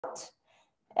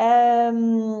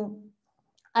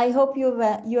I hope you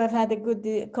have had a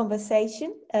good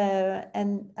conversation,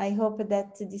 and I hope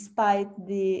that despite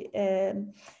the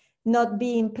not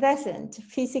being present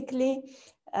physically,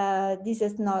 this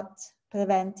has not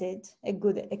prevented a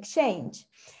good exchange.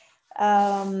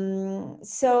 Let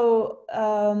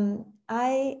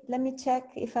me check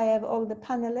if I have all the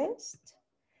panelists.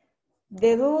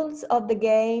 The rules of the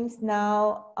games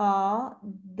now are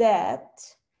that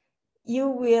you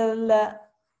will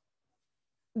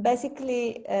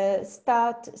basically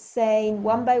start saying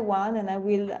one by one, and I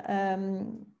will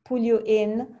pull you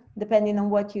in depending on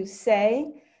what you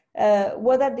say.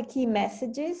 What are the key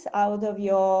messages out of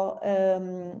your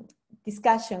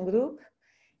discussion group,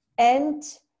 and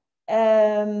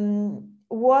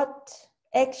what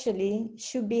actually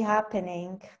should be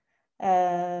happening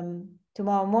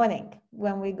tomorrow morning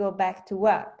when we go back to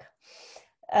work.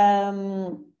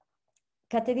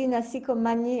 Catharina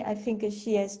Sikow-Magny, I think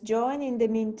she has joined in the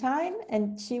meantime,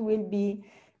 and she will be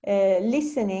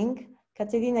listening.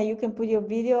 Catharina, you can put your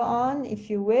video on if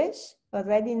you wish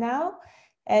already now,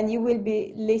 and you will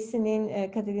be listening.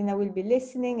 Catharina will be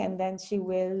listening, and then she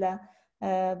will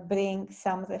bring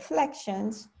some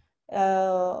reflections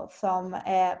from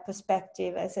a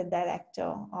perspective as a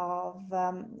director of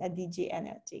a DG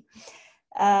Energy.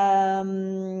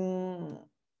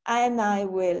 And I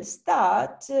will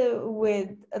start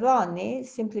with Ronnie,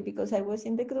 simply because I was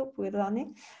in the group with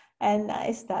Ronnie. And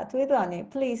I start with Ronnie.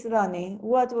 Please, Ronnie,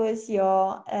 what was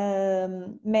your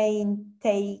main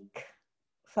take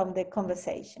from the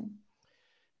conversation?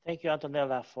 Thank you,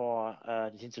 Antonella, for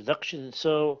this introduction.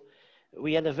 So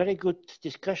we had a very good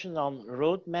discussion on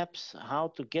roadmaps, how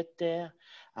to get there,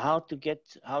 how to get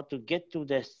to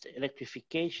this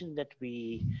electrification that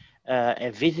we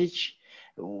envisage.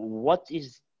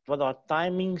 What are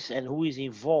timings and who is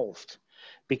involved?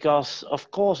 Because of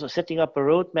course, setting up a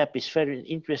roadmap is very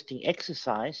interesting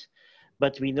exercise,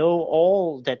 but we know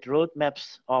all that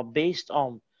roadmaps are based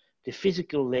on the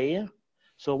physical layer.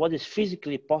 So what is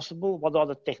physically possible? What are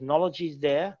the technologies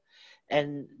there?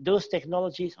 And those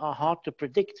technologies are hard to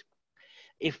predict.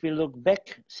 If we look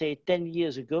back, say 10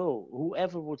 years ago,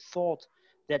 whoever would thought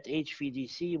that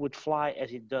HVDC would fly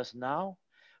as it does now?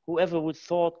 Whoever would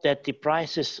thought that the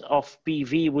prices of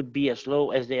PV would be as low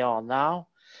as they are now?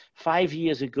 5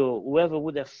 years ago, whoever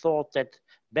would have thought that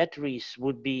batteries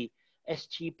would be as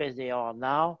cheap as they are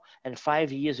now? And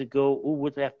 5 years ago, who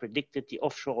would have predicted the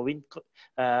offshore wind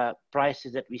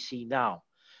prices that we see now?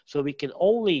 So we can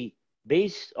only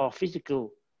base our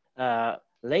physical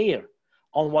layer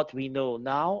on what we know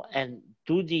now and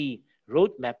do the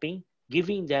road mapping,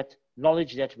 giving that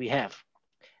knowledge that we have.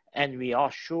 And we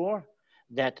are sure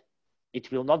that it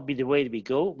will not be the way we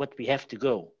go, but we have to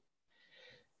go.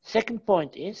 Second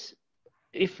point is,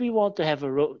 if we want to have a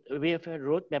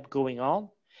roadmap going on,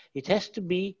 it has to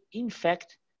be, in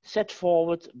fact, set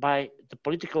forward by the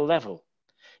political level.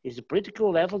 It's the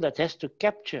political level that has to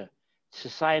capture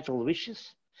societal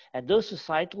wishes, and those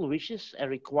societal wishes and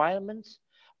requirements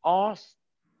are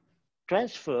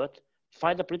transferred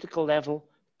by the political level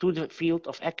to the field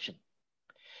of action.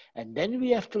 And then we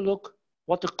have to look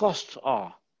what the costs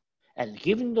are. And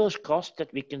given those costs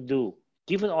that we can do,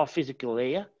 given our physical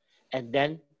layer, and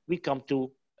then we come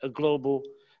to a global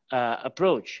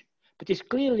approach. But this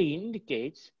clearly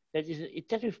indicates that it's an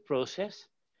iterative process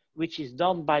which is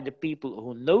done by the people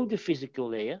who know the physical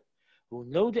layer, who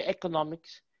know the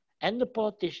economics, and the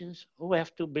politicians who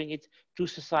have to bring it to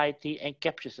society and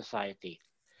capture society.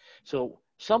 So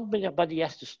somebody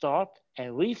has to start,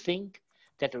 and we think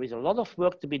that there is a lot of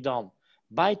work to be done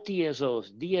by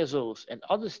TSOs, DSOs, and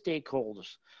other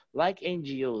stakeholders like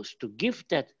NGOs to give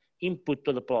that input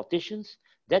to the politicians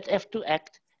that have to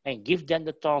act and give them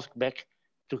the task back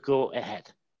to go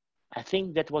ahead. I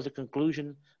think that was the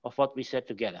conclusion of what we said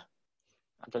together.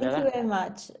 Antonella? Thank you very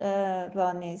much,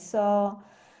 Ronnie. So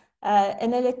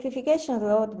an electrification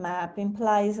roadmap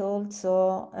implies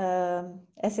also,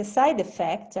 as a side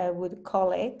effect, I would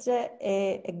call it,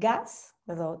 a gas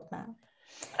roadmap.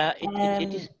 Wait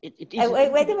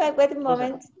a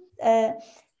moment.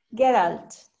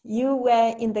 Gerald, you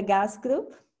were in the gas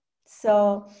group.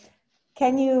 So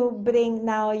can you bring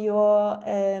now your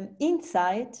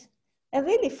insight and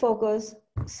really focus?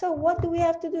 So what do we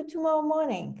have to do tomorrow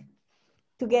morning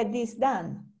to get this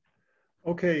done?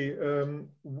 Okay,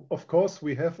 of course,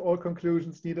 we have all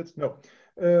conclusions needed. No,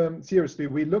 seriously,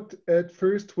 we looked at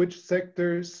first which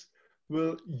sectors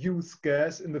will use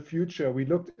gas in the future. We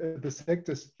looked at the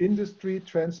sectors industry,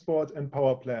 transport, and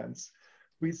power plants.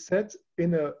 We said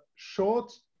in a short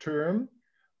term,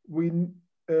 we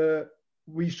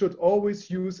should always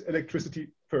use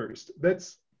electricity first.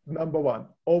 That's number one.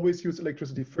 Always use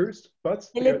electricity first, but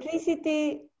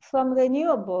electricity from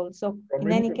renewables, so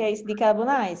in any case,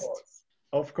 decarbonized.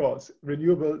 Of course,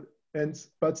 renewable,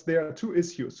 but there are two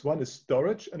issues. One is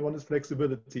storage and one is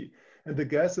flexibility. And the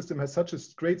gas system has such a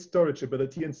great storage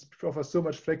ability and offers so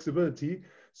much flexibility.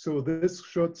 So this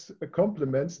should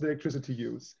complement the electricity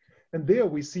use. And there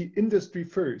we see industry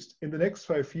first. In the next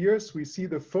 5 years, we see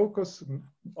the focus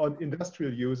on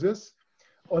industrial uses.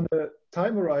 On a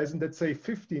time horizon, let's say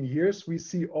 15 years, we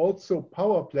see also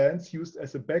power plants used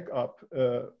as a backup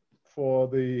for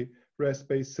the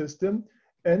RES-based system,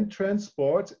 and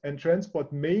transport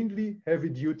mainly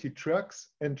heavy-duty trucks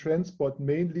and transport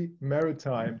mainly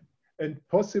maritime, and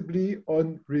possibly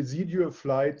on residual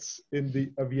flights in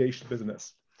the aviation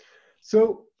business.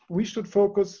 So we should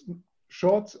focus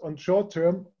short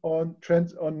term on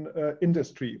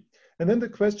industry. And then the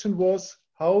question was,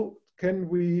 how can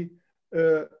we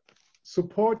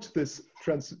support this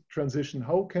transition?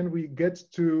 How can we get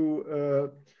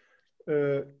to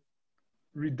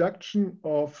reduction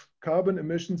of carbon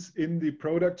emissions in the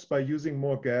products by using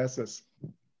more gases?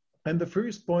 And the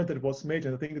first point that was made,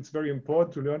 and I think it's very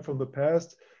important to learn from the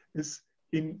past, is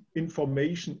in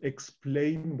information,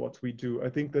 explain what we do. I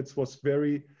think that was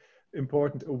very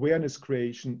important, awareness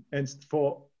creation. And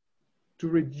to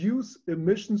reduce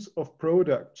emissions of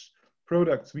products,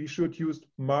 we should use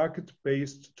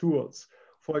market-based tools.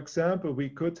 For example, we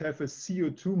could have a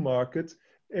CO2 market,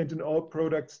 and in all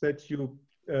products that you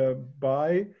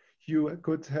buy, you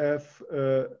could have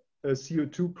a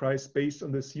CO2 price based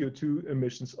on the CO2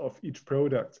 emissions of each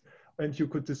product. And you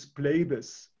could display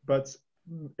this, but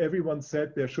everyone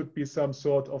said there should be some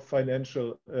sort of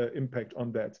financial impact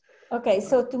on that. Okay,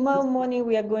 so tomorrow morning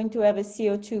we are going to have a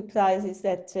CO2 price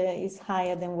that is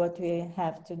higher than what we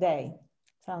have today.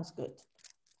 Sounds good.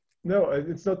 No,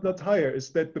 it's not higher. It's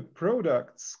that the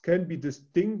products can be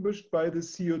distinguished by the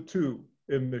CO2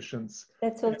 emissions.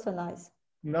 That's also nice.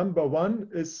 Number one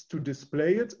is to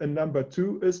display it, and number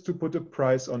two is to put a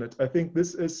price on it. I think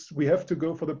we have to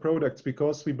go for the products,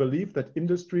 because we believe that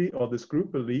industry, or this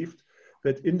group believed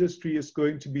that industry is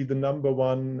going to be the number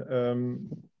one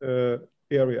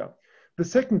area. The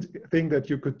second thing that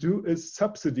you could do is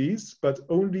subsidies, but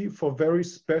only for very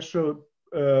special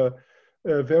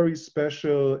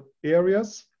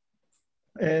areas.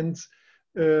 And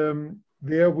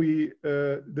there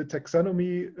the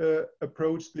taxonomy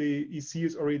approach the EC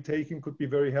is already taking could be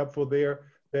very helpful there,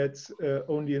 that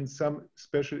only in some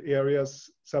special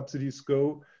areas subsidies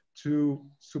go to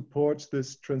support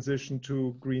this transition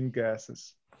to green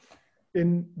gases.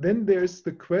 And then there's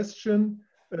the question,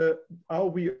 are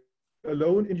we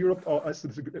alone in Europe, or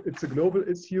it's a global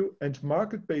issue? And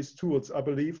market-based tools are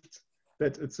believed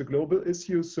that it's a global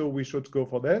issue, so we should go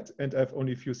for that. And I have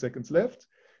only a few seconds left.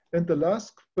 And the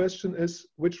last question is,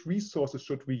 which resources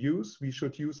should we use? We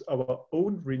should use our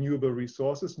own renewable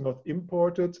resources, not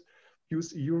imported,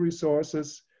 use EU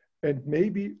resources, and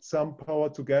maybe some power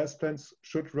to gas plants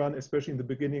should run, especially in the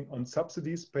beginning, on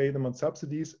subsidies, pay them on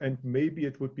subsidies, and maybe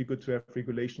it would be good to have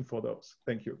regulation for those.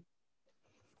 Thank you.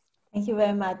 Thank you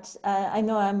very much. I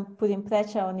know I'm putting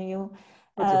pressure on you,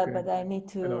 okay, but I need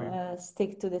to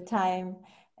stick to the time.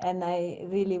 And I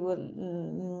really would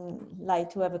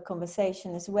like to have a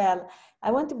conversation as well.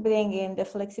 I want to bring in the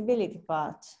flexibility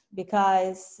part,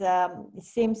 because it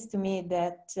seems to me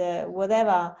that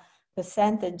whatever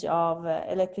percentage of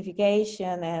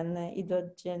electrification and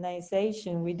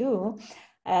hydrogenization we do,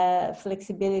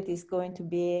 flexibility is going to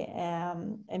be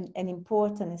an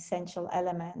important, essential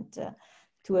element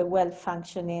to a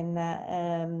well-functioning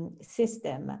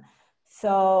system.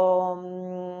 So,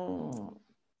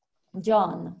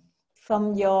 John,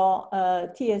 from your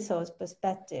TSO's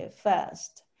perspective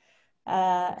first,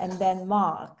 and then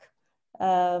Mark,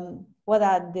 what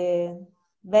are the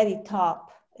very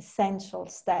top essential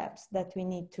steps that we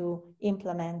need to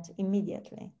implement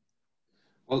immediately?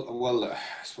 Well, I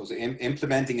suppose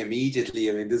implementing immediately,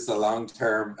 I mean, this is a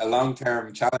long-term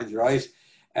challenge, right?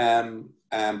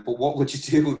 But what would you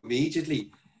do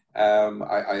immediately?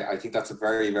 I think that's a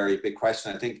very, very big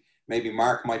question. I think maybe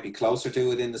Mark might be closer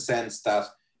to it, in the sense that,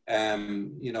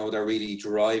 you know, they're really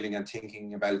driving and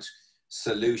thinking about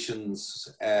solutions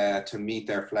to meet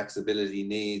their flexibility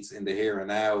needs in the here and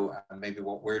now. And maybe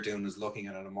what we're doing is looking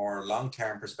at it in a more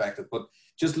long-term perspective. But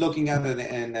just looking at it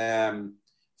in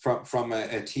from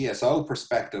a TSO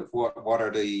perspective, what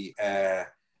are the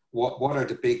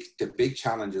big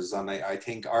challenges? And I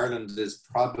think Ireland is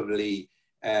probably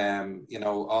you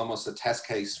know, almost a test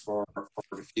case for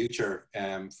the future,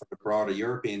 for the broader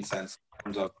European sense,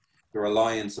 in terms of the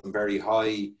reliance on very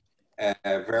high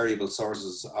variable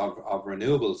sources of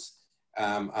renewables.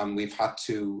 and we've had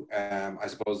to, I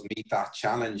suppose, meet that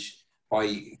challenge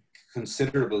by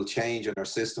considerable change in our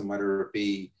system, whether it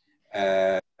be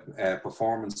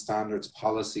performance standards,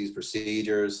 policies,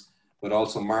 procedures, but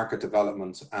also market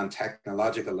development and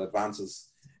technological advances.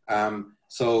 In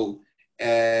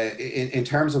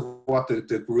terms of what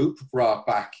the group brought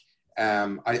back,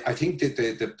 I think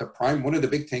that one of the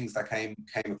big things that came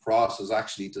across was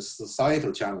actually the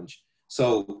societal challenge.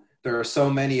 So there are so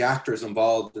many actors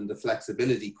involved in the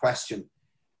flexibility question,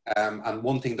 and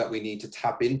one thing that we need to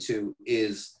tap into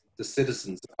is the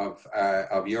citizens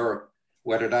of Europe,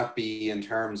 whether that be in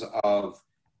terms of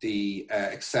the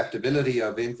acceptability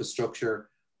of infrastructure,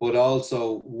 but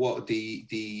also what the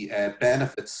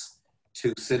benefits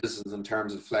to citizens in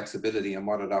terms of flexibility and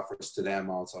what it offers to them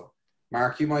also.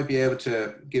 Mark, you might be able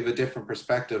to give a different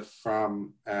perspective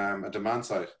from a demand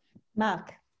side.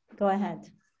 Mark, go ahead.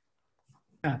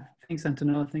 Yeah, thanks,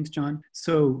 Antonella. Thanks, John.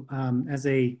 So as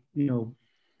a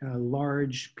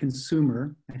large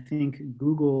consumer, I think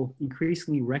Google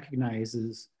increasingly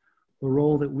recognizes the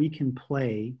role that we can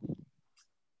play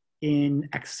in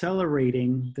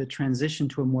accelerating the transition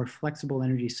to a more flexible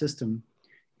energy system.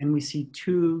 And we see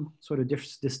two sort of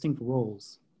distinct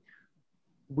roles.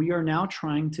 We are now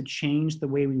trying to change the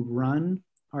way we run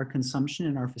our consumption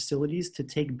in our facilities to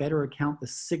take better account the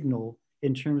signal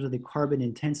in terms of the carbon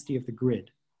intensity of the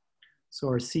grid. So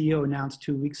our CEO announced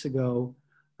 2 weeks ago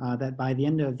that by the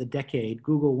end of the decade,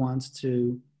 Google wants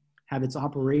to have its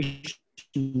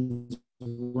operations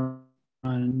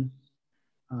run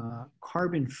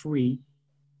carbon-free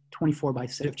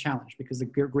 24/7 challenge, because the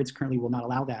grids currently will not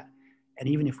allow that. And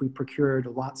even if we procured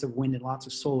lots of wind and lots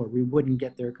of solar, we wouldn't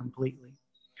get there completely.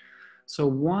 So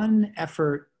one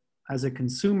effort as a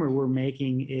consumer we're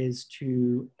making is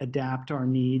to adapt our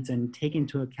needs and take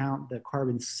into account the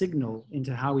carbon signal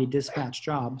into how we dispatch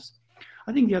jobs.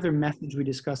 I think the other message we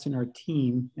discussed in our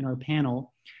team, in our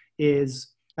panel,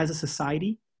 is as a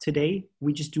society today,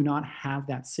 we just do not have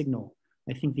that signal.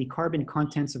 I think the carbon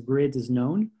contents of grids is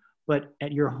known, but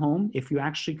at your home, if you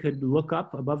actually could look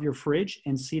up above your fridge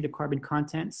and see the carbon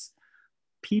contents,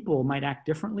 people might act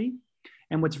differently.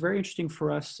 And what's very interesting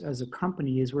for us as a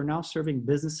company is we're now serving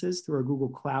businesses through our Google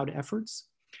Cloud efforts.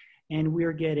 And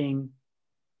we're getting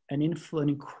an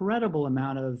incredible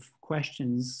amount of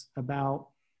questions about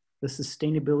the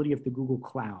sustainability of the Google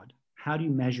Cloud. How do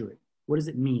you measure it? What does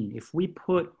it mean? If we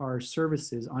put our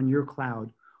services on your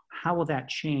cloud, how will that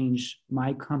change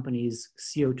my company's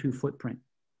CO2 footprint?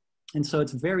 And so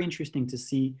it's very interesting to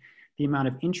see the amount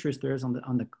of interest there is on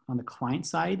the client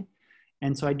side.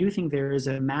 And so I do think there is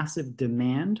a massive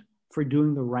demand for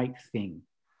doing the right thing.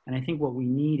 And I think what we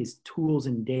need is tools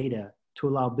and data to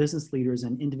allow business leaders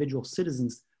and individual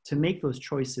citizens to make those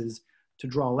choices to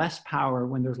draw less power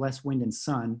when there's less wind and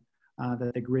sun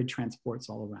that the grid transports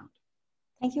all around.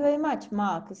 Thank you very much,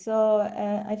 Mark. So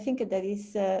I think there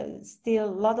is still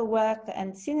a lot of work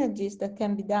and synergies that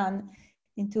can be done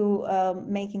into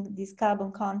making this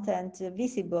carbon content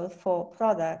visible for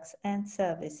products and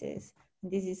services.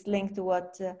 This is linked to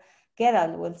what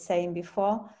Gerald was saying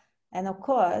before. And of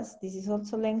course, this is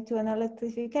also linked to an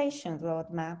electrification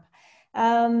roadmap.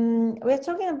 We're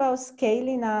talking about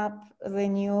scaling up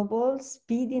renewables,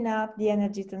 speeding up the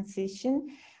energy transition.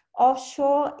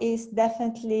 Offshore is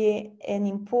definitely an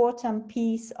important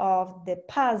piece of the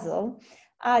puzzle.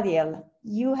 Ariel,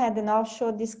 you had an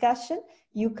offshore discussion.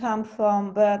 You come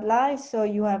from BirdLife, so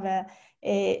you have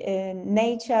a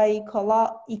nature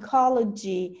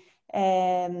ecology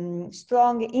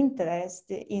strong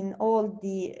interest in all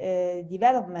the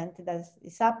development that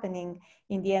is happening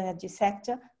in the energy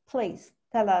sector. Please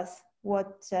tell us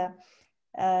what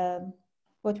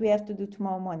we have to do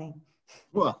tomorrow morning.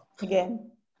 Well,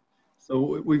 again.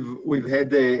 So we've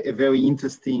had a very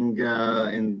interesting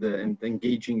and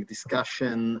engaging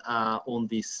discussion on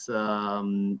this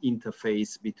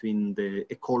interface between the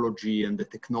ecology and the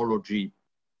technology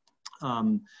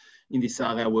in this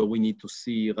area where we need to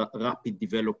see rapid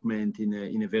development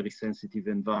in a very sensitive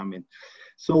environment.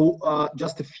 So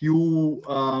just a few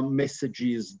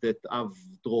messages that I've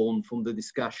drawn from the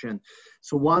discussion.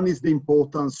 So one is the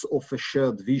importance of a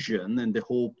shared vision and the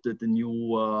hope that the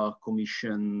new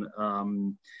Commission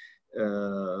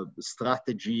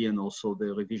strategy and also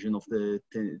the revision of the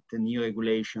 10-year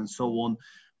regulation and so on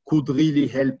could really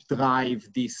help drive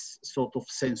this sort of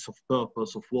sense of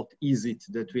purpose of what is it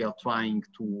that we are trying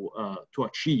to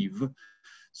achieve,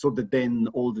 so that then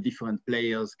all the different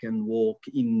players can walk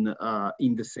in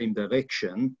the same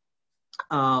direction,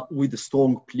 with a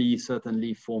strong plea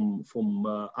certainly from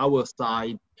our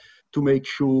side to make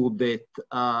sure that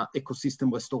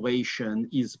ecosystem restoration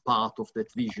is part of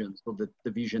that vision, so that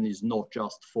the vision is not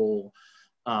just for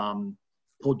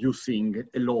producing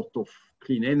a lot of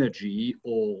clean energy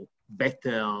or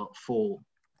better for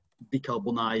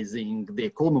decarbonizing the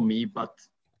economy, but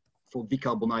for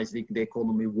decarbonizing the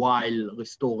economy while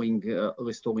restoring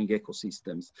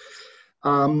ecosystems.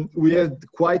 We had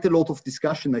quite a lot of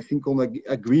discussion, I think, on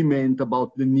agreement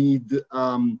about the need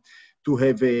to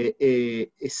have a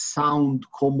sound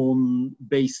common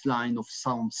baseline of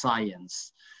sound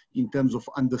science in terms of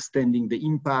understanding the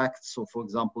impact. So, for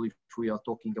example, if we are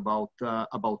talking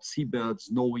about seabirds,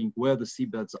 knowing where the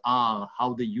seabirds are,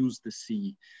 how they use the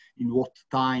sea, in what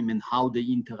time, and how they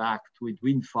interact with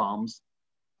wind farms,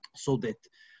 so that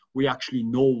we actually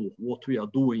know what we are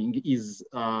doing is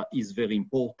very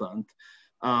important.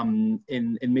 And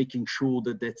making sure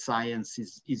that that science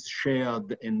is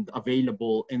shared and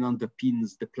available and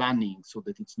underpins the planning, so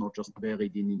that it's not just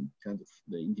buried in kind of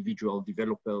the individual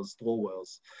developers'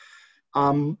 drawers.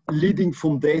 Leading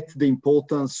from that, the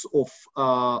importance of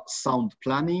sound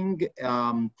planning.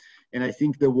 And I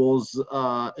think there was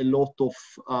a lot of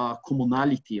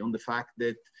commonality on the fact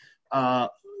that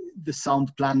the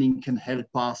sound planning can help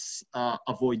us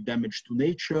avoid damage to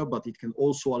nature, but it can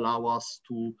also allow us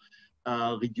to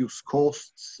reduce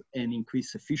costs and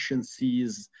increase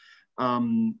efficiencies.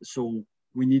 So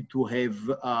we need to have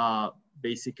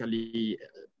basically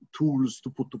tools to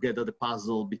put together the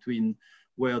puzzle between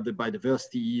where the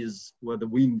biodiversity is, where the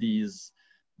wind is,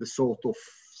 the sort of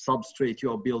substrate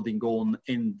you are building on,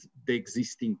 and the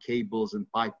existing cables and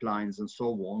pipelines and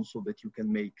so on, so that you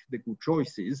can make the good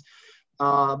choices.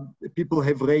 People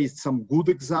have raised some good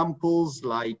examples,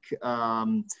 like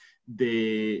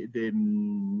the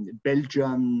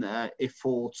Belgian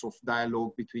efforts of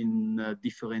dialogue between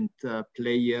different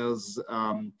players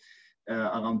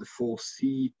around the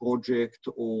 4C project,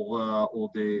 or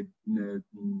the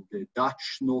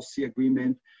Dutch North Sea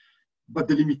Agreement. But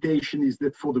the limitation is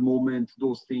that for the moment,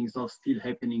 those things are still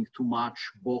happening too much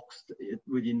boxed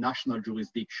within national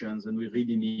jurisdictions, and we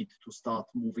really need to start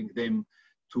moving them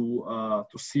to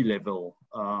sea level,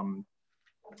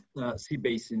 sea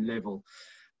basin level.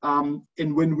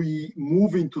 And when we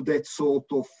move into that sort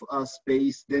of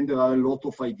space, then there are a lot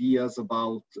of ideas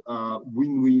about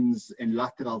win-wins and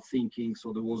lateral thinking.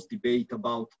 So there was debate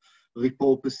about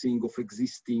repurposing of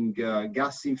existing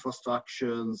gas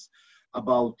infrastructures,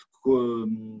 about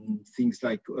things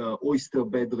like oyster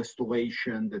bed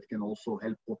restoration that can also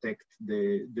help protect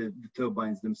the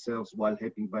turbines themselves while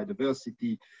helping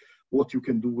biodiversity. What you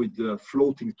can do with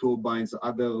floating turbines,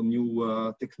 other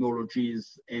new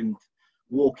technologies, and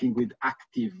working with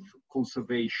active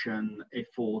conservation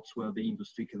efforts where the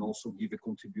industry can also give a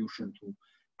contribution to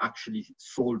actually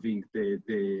solving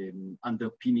the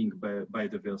underpinning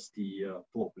biodiversity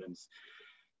problems.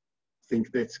 I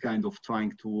think that's kind of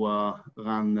trying to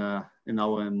run an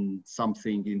hour and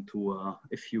something into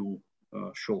a few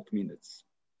short minutes.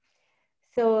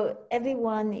 So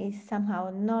everyone is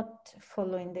somehow not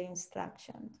following the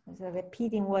instructions, so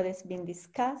repeating what has been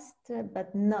discussed,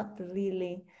 but not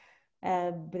really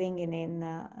bringing in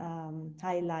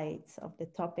highlights of the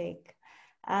topic.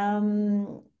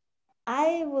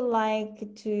 I would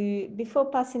like to, before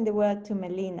passing the word to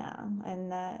Melina,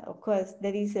 and of course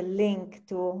there is a link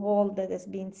to all that has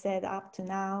been said up to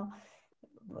now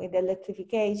with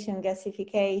electrification,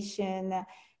 gasification,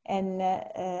 and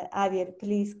Ariel,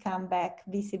 please come back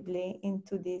visibly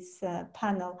into this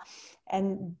panel,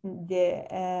 and the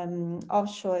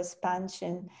offshore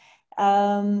expansion.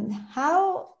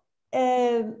 How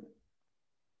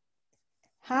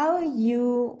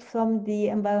you, from the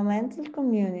environmental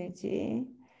community,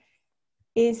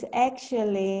 is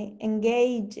actually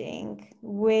engaging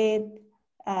with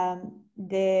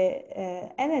the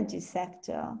energy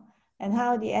sector, and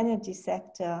how the energy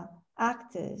sector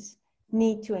actors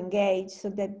need to engage so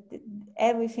that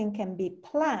everything can be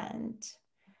planned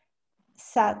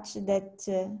such that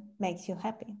makes you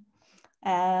happy.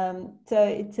 So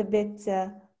it's a bit,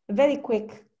 very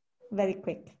quick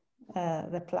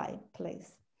reply,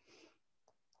 please.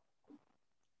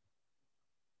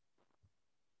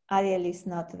 Ariel is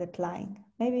not replying.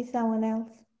 Maybe someone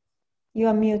else? You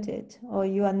are muted, or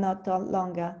you are not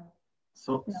longer.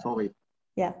 So no. Sorry.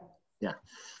 Yeah. Yeah.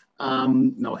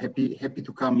 No, happy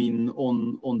to come in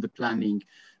on the planning.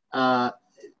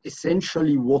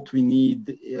 Essentially, what we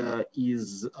need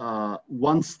is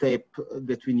one step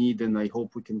that we need, and I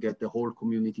hope we can get the whole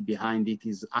community behind it,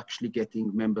 is actually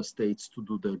getting member states to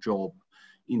do their job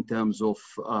in terms of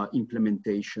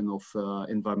implementation of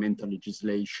environmental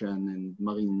legislation and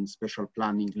marine special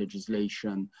planning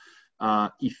legislation,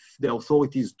 if the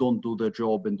authorities don't do their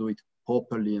job and do it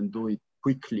properly and do it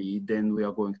quickly, then we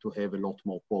are going to have a lot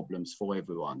more problems for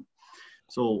everyone.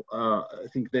 So I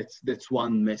think that's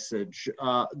one message.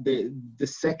 The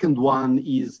second one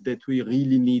is that we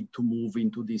really need to move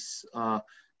into this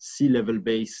sea level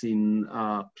basin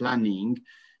planning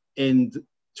and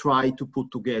try to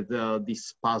put together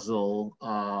this puzzle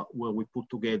where we put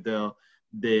together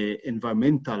the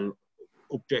environmental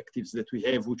objectives that we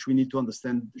have, which we need to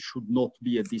understand should not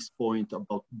be at this point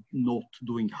about not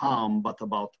doing harm, but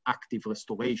about active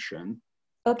restoration.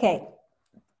 Okay,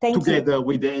 thank you. Together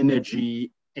with the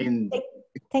energy and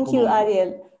Thank you,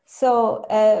 Ariel. So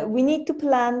we need to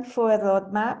plan for a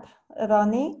roadmap,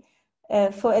 Ronnie,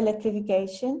 for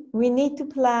electrification. We need to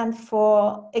plan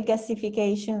for a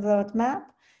gasification roadmap.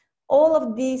 All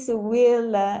of these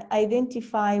will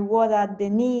identify what are the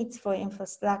needs for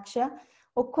infrastructure.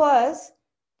 Of course,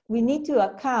 we need to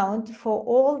account for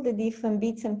all the different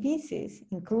bits and pieces,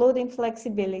 including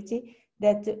flexibility,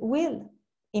 that will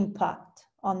impact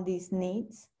on these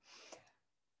needs.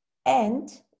 And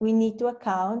we need to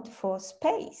account for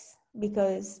space,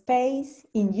 because space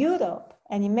in Europe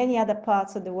and in many other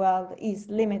parts of the world is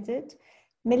limited.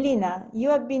 Melina, you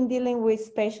have been dealing with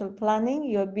spatial planning,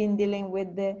 you have been dealing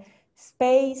with the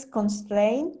space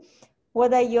constraint.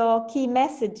 What are your key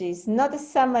messages? Not a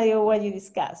summary of what you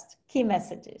discussed, key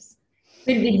messages.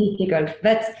 It will be difficult,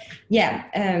 but yeah,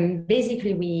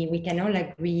 basically we can all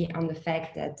agree on the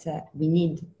fact that we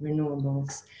need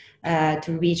renewables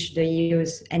to reach the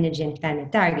EU's energy and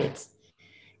climate targets.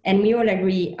 And we all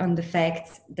agree on the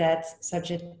fact that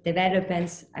such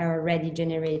developments are already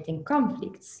generating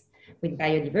conflicts with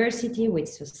biodiversity, with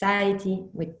society,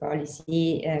 with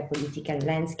policy, political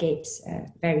landscapes,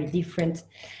 very different.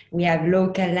 We have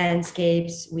local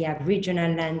landscapes, we have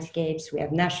regional landscapes, we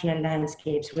have national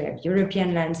landscapes, we have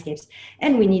European landscapes,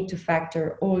 and we need to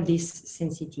factor all these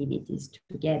sensitivities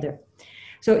together.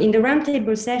 So in the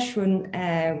roundtable session,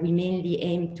 we mainly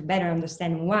aim to better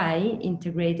understand why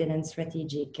integrated and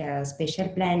strategic spatial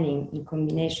planning in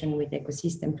combination with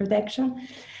ecosystem protection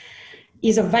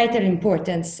is of vital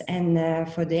importance and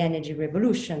for the energy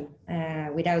revolution.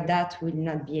 Without that, we'll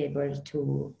not be able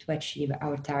to achieve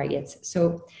our targets.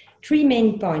 So 3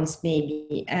 main points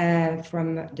maybe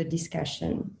from the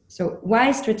discussion. So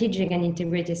why strategic and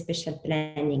integrated spatial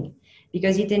planning?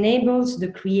 Because it enables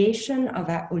the creation of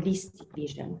a holistic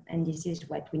vision. And this is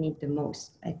what we need the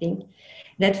most, I think,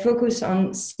 that focus on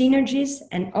synergies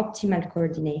and optimal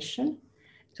coordination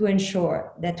to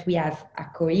ensure that we have a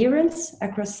coherence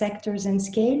across sectors and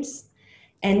scales,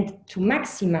 and to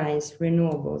maximize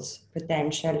renewables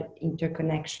potential,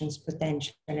 interconnections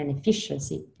potential, and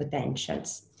efficiency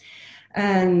potentials,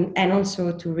 and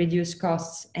also to reduce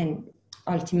costs and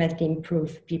ultimately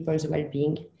improve people's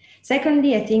well-being.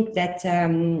 Secondly, I think that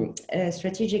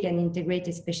strategic and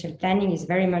integrated spatial planning is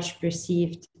very much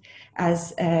perceived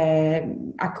as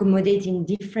accommodating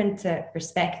different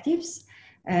perspectives,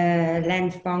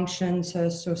 land functions,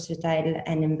 societal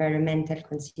and environmental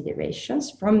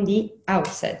considerations from the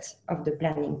outset of the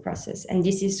planning process. And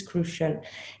this is crucial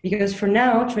because for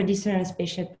now, traditional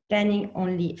spatial planning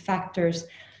only factors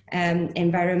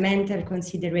environmental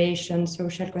considerations,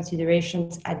 social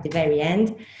considerations at the very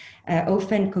end.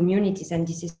 Often communities, and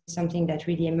this is something that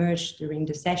really emerged during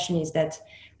the session, is that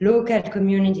local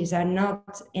communities are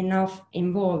not enough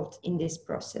involved in this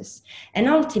process. And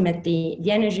ultimately,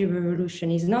 the energy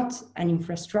revolution is not an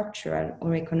infrastructural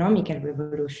or economical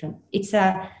revolution, it's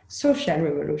a social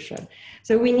revolution.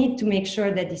 So we need to make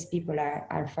sure that these people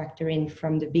are factored in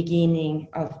from the beginning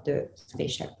of the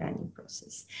spatial planning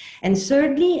process. And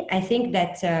thirdly, I think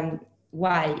that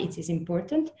why it is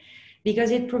important,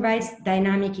 because it provides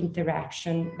dynamic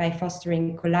interaction by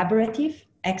fostering collaborative,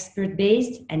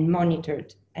 expert-based, and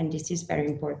monitored, and this is very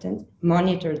important,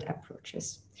 monitored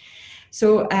approaches.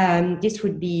 So this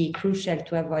would be crucial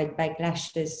to avoid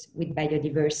backlashes with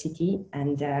biodiversity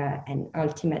and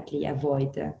ultimately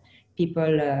avoid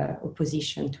people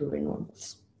opposition to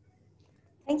renewables.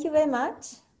 Thank you very much.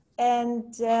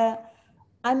 And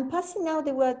I'm passing now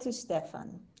the word to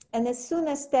Stefan. And as soon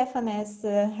as Stefan has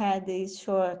had his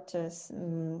short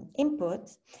input,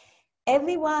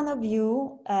 every one of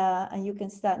you, and you can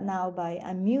start now by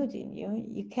unmuting you,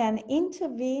 you can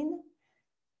intervene,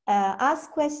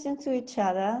 ask questions to each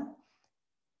other,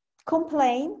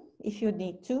 complain if you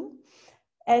need to,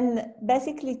 and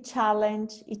basically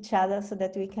challenge each other so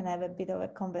that we can have a bit of a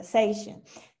conversation.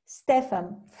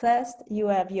 Stefan, first you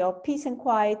have your peace and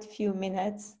quiet few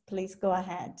minutes. Please go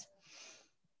ahead.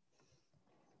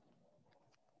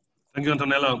 Thank you,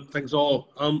 Antonella. Thanks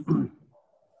all.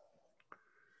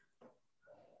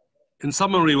 in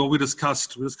summary, what we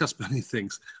discussed many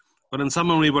things, but in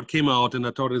summary, what came out, and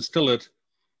I thought it's still it,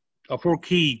 are 4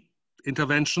 key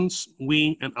interventions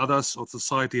we and others of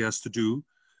society has to do.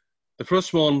 The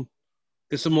first one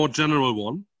is a more general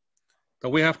one, that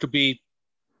we have to be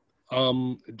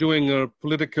doing a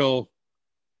political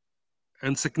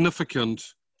and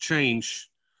significant change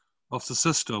of the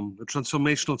system, a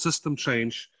transformational system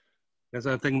change, as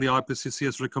I think the IPCC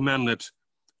has recommended,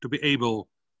 to be able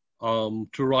to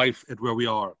arrive at where we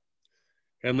are.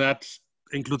 And that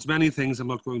includes many things. I'm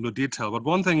not going into detail, but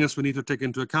one thing is we need to take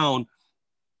into account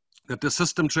that the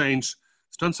system change,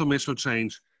 transformational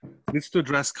change, needs to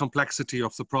address complexity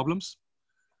of the problems.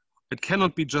 It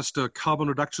cannot be just a carbon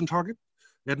reduction target.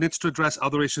 It needs to address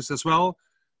other issues as well,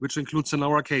 which includes, in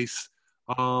our case,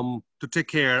 to take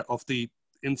care of the,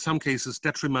 in some cases,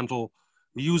 detrimental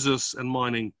uses and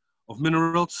mining of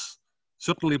minerals,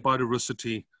 certainly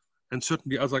biodiversity, and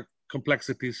certainly other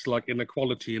complexities like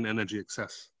inequality and energy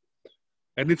access.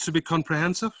 It needs to be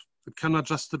comprehensive. It cannot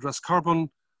just address carbon.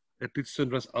 It needs to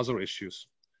address other issues.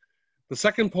 The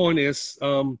second point is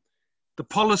the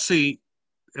policy,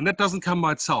 and that doesn't come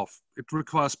by itself. It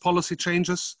requires policy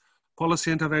changes,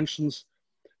 policy interventions,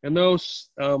 and those,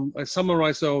 I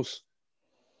summarize those.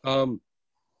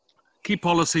 Key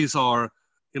policies are,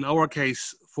 in our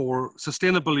case, for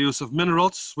sustainable use of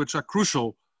minerals, which are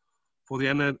crucial for the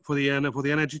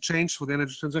energy change, for the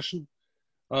energy transition.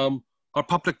 Our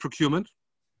public procurement.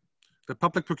 The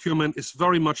public procurement is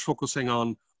very much focusing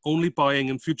on only buying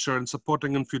in future and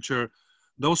supporting in future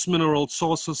those mineral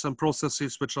sources and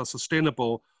processes which are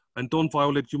sustainable and don't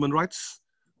violate human rights,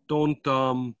 don't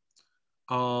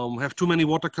have too many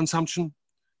water consumption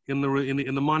in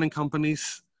the mining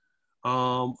companies,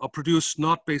 are produced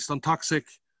not based on toxic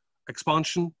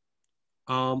expansion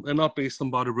and not based on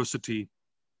biodiversity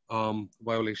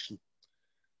violation.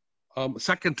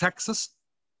 Second, taxes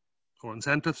or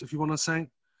incentives, if you want to say,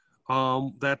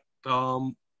 that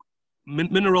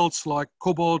minerals like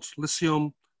cobalt,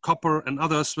 lithium, copper, and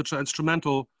others, which are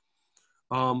instrumental,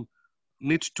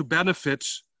 need to benefit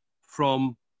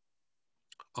from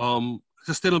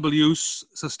sustainable use,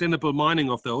 sustainable mining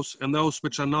of those, and those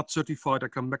which are not certified, I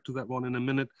come back to that one in a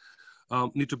minute,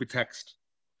 need to be taxed.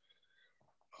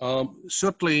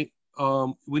 Certainly,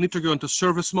 we need to go into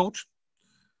service mode.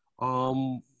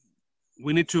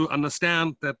 We need to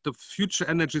understand that the future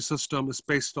energy system is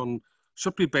based on,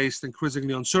 should be based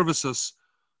increasingly on services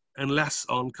and less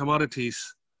on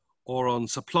commodities or on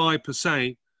supply per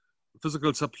se,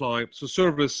 physical supply. So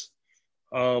service,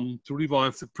 to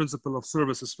revive the principle of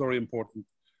service is very important.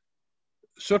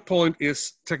 Third point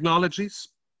is technologies,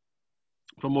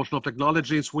 promotion of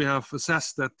technologies. We have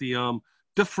assessed that the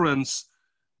difference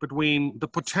between the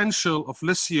potential of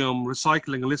lithium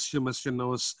recycling, lithium, as you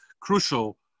know, is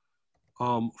crucial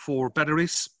for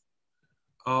batteries.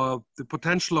 The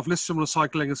potential of lithium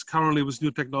recycling is currently with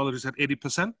new technologies at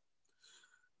 80%,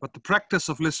 but the practice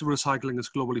of lithium recycling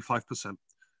is globally 5%.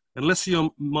 And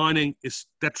lithium mining is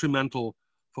detrimental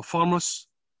for farmers,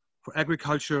 for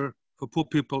agriculture, for poor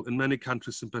people in many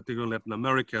countries, in particular Latin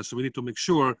America. So we need to make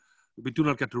sure that we do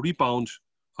not get a rebound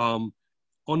on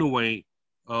the way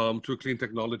to a clean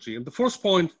technology. And the fourth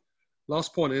point,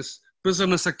 last point, is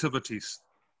business activities.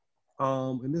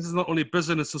 And this is not only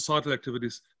business, societal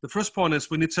activities. The first point is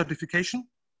we need certification,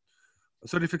 a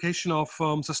certification of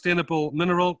sustainable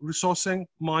mineral resourcing,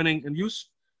 mining, and use.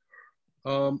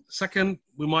 Second,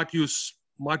 we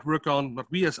might work on, not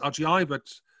we as RGI, but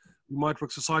we might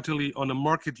work societally on a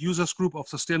market users group of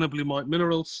sustainably mined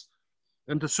minerals.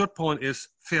 And the third point is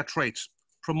fair trade,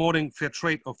 promoting fair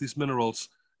trade of these minerals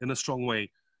in a strong way.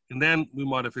 And then we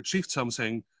might have achieved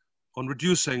something on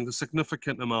reducing the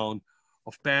significant amount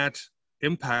of bad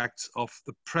impacts of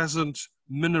the present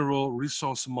mineral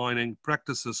resource mining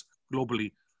practices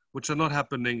globally, which are not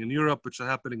happening in Europe, which are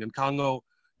happening in Congo,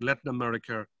 Latin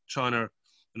America, China,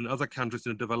 and other countries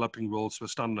in the developing worlds where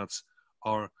standards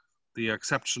are the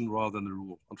exception rather than the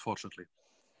rule, unfortunately.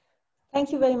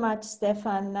 Thank you very much,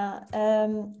 Stefan.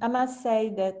 I must say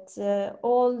that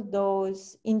all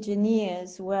those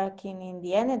engineers working in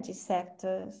the energy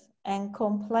sectors and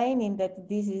complaining that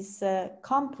this is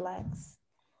complex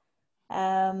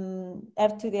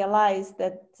have to realize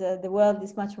that the world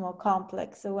is much more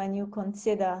complex. So when you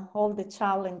consider all the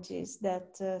challenges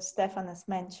that Stefan has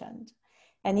mentioned,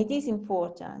 and it is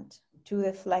important to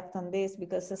reflect on this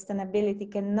because sustainability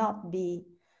cannot be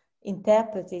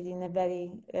interpreted in a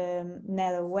very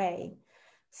narrow way.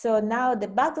 So now the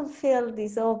battlefield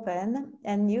is open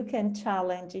and you can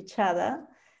challenge each other.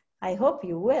 I hope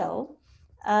you will.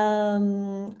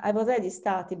 I've already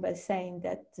started by saying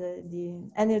that the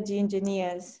energy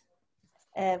engineers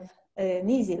have an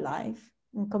easy life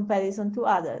in comparison to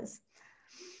others.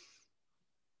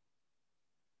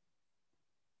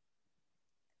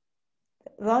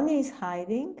 Ronnie is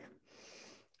hiding.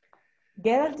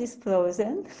 Gerald is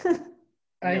frozen.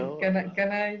 No.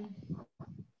 Can I?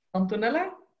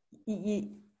 Antonella?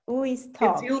 Who is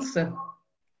top? It's Ilse.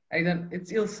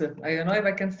 It's Ilse. I don't know if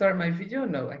I can start my video.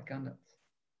 No, I cannot.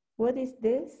 What is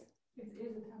this?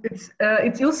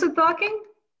 It's Ilse talking.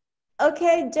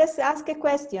 Okay, just ask a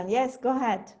question. Yes, go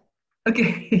ahead.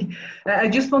 Okay, I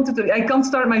just wanted to, I can't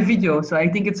start my video, so I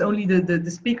think it's only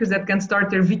the speakers that can start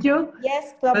their video.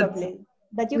 Yes, probably,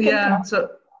 but you can yeah,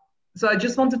 talk. So I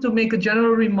just wanted to make a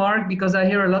general remark because I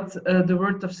hear a lot the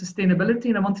word of sustainability,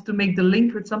 and I wanted to make the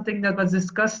link with something that was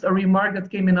discussed, a remark that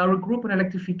came in our group on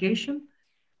electrification.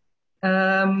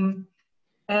 For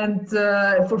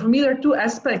me, there are two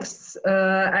aspects.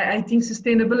 I think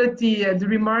sustainability, the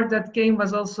remark that came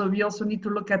was also, we also need to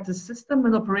look at the system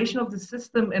and operation of the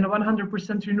system in a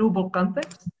 100% renewable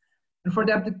context. And for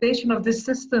the application of this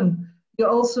system, you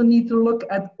also need to look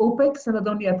at OPEX and not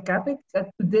only at CAPEX.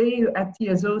 Today at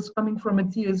TSOs, coming from a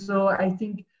TSO, I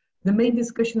think the main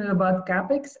discussion is about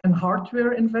CAPEX and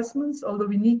hardware investments, although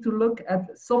we need to look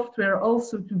at software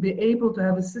also to be able to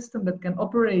have a system that can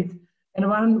operate in a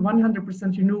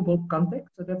 100% renewable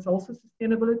context. So that's also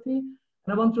sustainability. And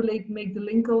I want to make the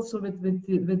link also with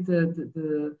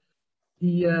the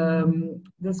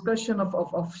discussion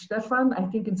of Stefan. I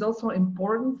think it's also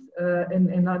important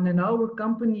in our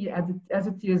company as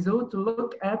a TSO to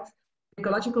look at the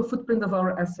ecological footprint of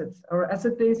our assets. Our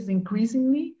asset base is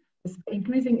increasing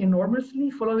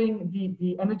enormously following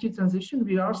the energy transition.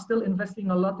 We are still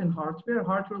investing a lot in hardware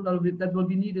that will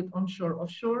be needed onshore,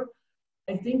 offshore.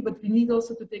 I think, but we need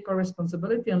also to take our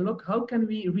responsibility and look how can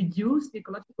we reduce the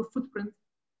ecological footprint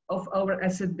of our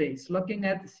asset base, looking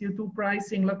at CO2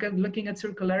 pricing, looking at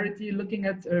circularity, looking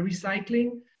at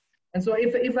recycling. And so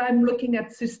if I'm looking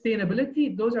at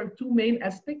sustainability, those are two main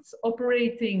aspects: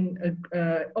 operating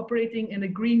in a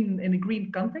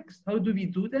green context. How do we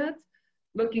do that?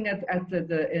 Looking at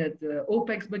the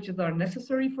OPEX budgets that are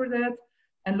necessary for that,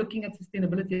 and looking at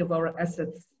sustainability of our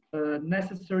assets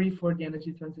necessary for the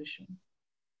energy transition.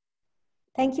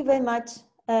 Thank you very much,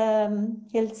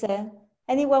 Hilse.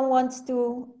 Anyone wants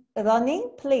to, Ronnie,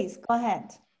 please go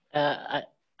ahead.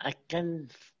 I can,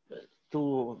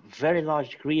 to a very large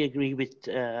degree, agree with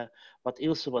what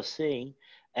Ilse was saying.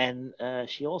 And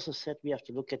she also said we have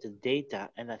to look at the data.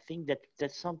 And I think that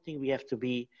that's something we have to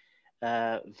be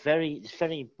it's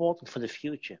very important for the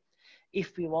future.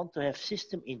 If we want to have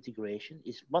system integration,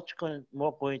 it's much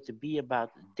more going to be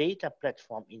about data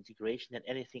platform integration than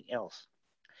anything else.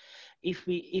 If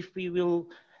we will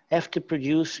have to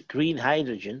produce green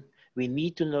hydrogen, we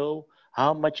need to know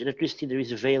how much electricity there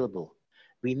is available.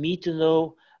 We need to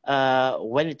know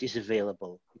when it is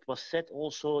available. It was said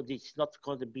also that it's not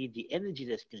going to be the energy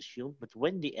that's consumed, but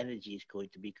when the energy is going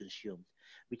to be consumed,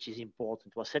 which is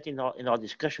important. It was said in our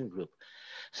discussion group.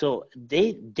 So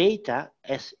data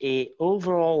as a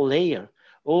overall layer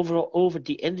over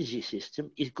the energy system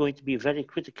is going to be very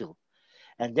critical.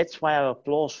 And that's why I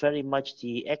applaud very much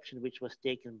the action which was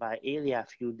taken by Elia a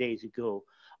few days ago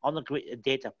on a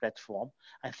data platform.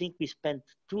 I think we spent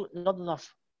not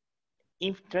enough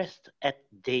interest at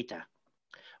data.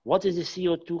 What is the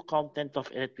CO2 content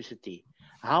of electricity?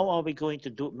 How are we going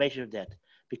to measure that?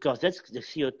 Because that's the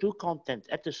CO2 content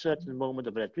at a certain moment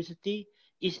of electricity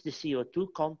is the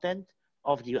CO2 content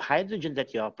of the hydrogen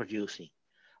that you are producing.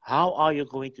 How are you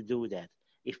going to do that?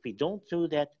 If we don't do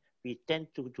that, we tend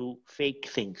to do fake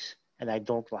things, and I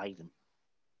don't like them.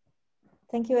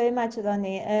 Thank you very much,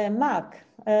 Ronnie. Mark,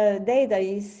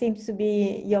 data seems to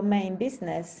be your main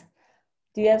business.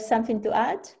 Do you have something to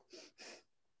add?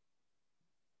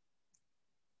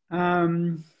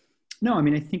 No, I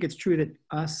mean, I think it's true that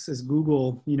us as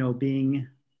Google, being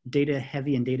data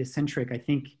heavy and data centric, I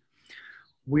think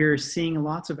we're seeing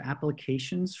lots of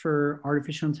applications for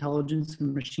artificial intelligence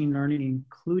and machine learning,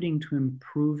 including to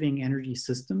improving energy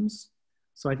systems.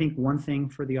 So I think one thing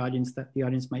for the audience that the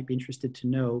audience might be interested to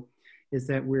know is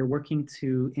that we're working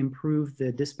to improve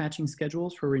the dispatching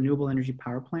schedules for renewable energy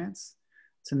power plants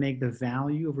to make the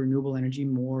value of renewable energy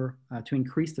more, to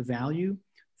increase the value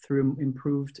through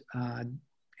improved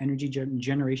energy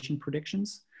generation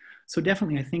predictions. So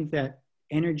definitely, I think that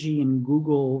energy and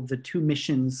Google, the two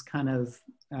missions kind of,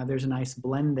 there's a nice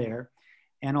blend there.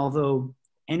 And although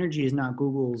energy is not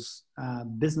Google's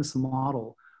business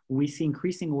model, we see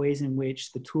increasing ways in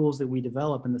which the tools that we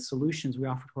develop and the solutions we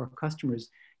offer to our customers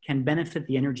can benefit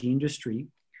the energy industry,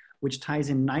 which ties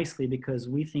in nicely because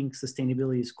we think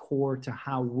sustainability is core to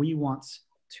how we want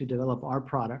to develop our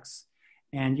products.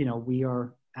 And we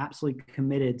are absolutely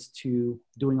committed to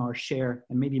doing our share,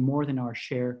 and maybe more than our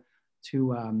share,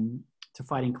 to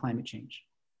fighting climate change.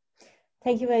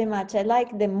 Thank you very much. I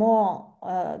like the more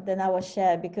than our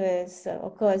share, because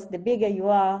of course, the bigger you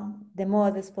are, the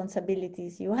more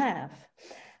responsibilities you have.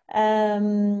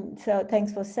 So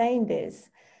thanks for saying this.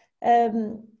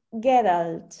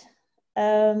 Gerald,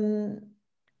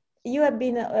 you have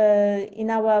been, in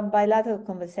our bilateral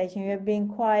conversation, you have been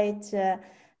quite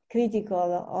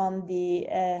critical on the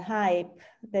hype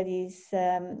that is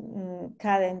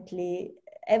currently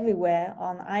everywhere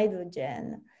on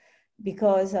hydrogen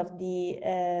because of the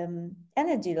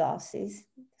energy losses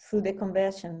through the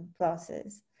conversion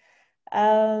process.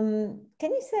 Can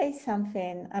you say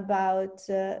something about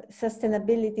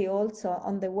sustainability also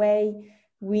on the way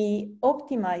we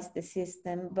optimize the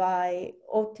system by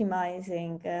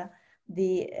optimizing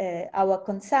our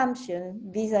consumption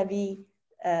vis-a-vis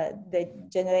the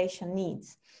generation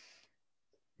needs?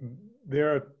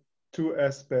 There are two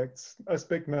aspects.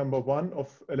 Aspect number one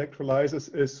of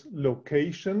electrolyzers is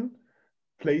location,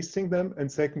 placing them,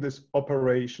 and second is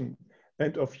operation.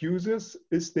 And of users,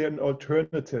 is there an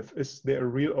alternative? Is there a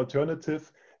real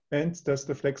alternative? And does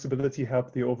the flexibility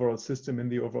help the overall system in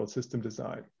the overall system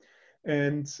design?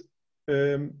 And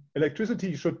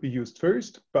electricity should be used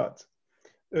first, but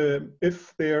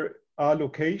if there are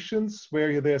locations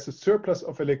where there's a surplus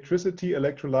of electricity,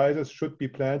 electrolyzers should be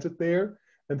planted there,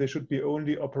 and they should be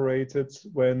only operated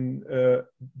when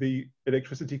the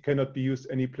electricity cannot be used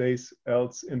anyplace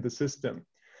else in the system.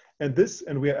 And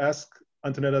we are asked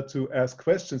Antonella to ask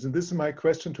questions, and this is my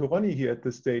question to Ronnie here at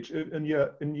this stage. In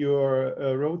your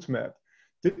roadmap,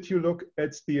 did you look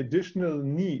at the additional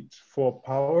need for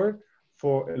power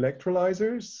for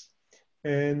electrolyzers?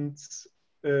 And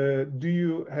do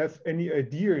you have any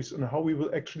ideas on how we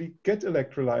will actually get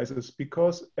electrolyzers?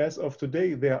 Because as of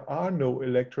today, there are no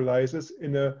electrolyzers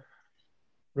in a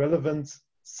relevant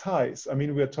size. I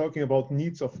mean, we're talking about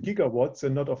needs of gigawatts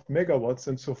and not of megawatts.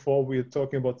 And so far, we're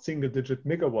talking about single-digit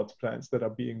megawatt plants that are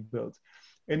being built.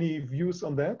 Any views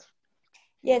on that?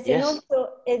 Yes, Yes.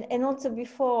 and also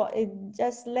before,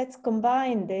 just let's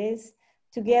combine this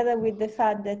together with the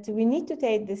fact that we need to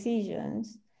take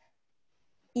decisions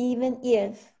even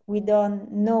if we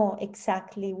don't know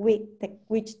exactly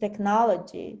which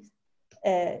technology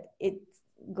it's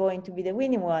going to be the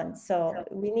winning one. So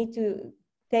we need to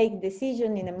take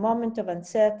decision in a moment of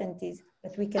uncertainties,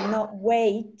 but we cannot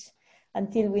wait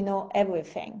until we know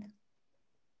everything.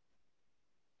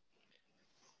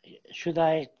 Should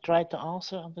I try to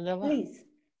answer, Antonella? Please.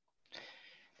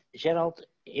 Gerald,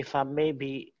 if I may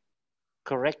be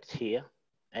correct here,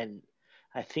 and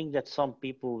I think that some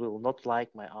people will not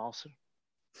like my answer.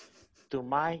 To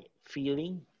my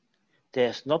feeling,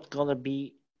 there's not going to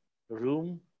be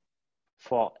room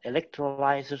for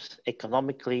electrolyzers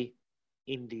economically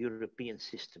in the European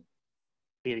system,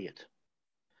 period.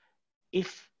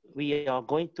 If we are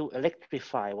going to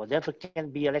electrify whatever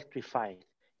can be electrified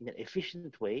in an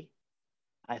efficient way,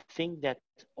 I think that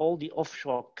all the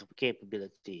offshore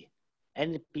capability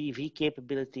and the PV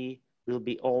capability will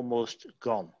be almost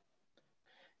gone.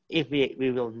 If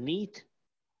we will need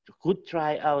good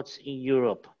tryouts in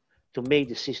Europe to make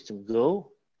the system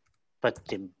go, but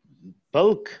the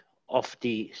bulk of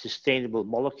the sustainable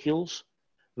molecules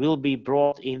will be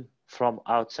brought in from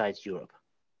outside Europe.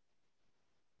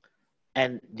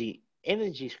 And the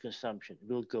energy consumption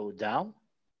will go down,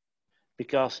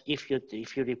 because if you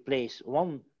replace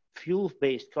one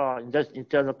fuel-based car,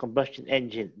 internal combustion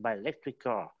engine, by electric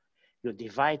car, you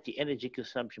divide the energy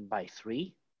consumption by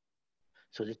 3.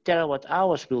 So the terawatt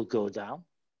hours will go down,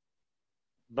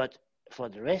 but for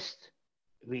the rest,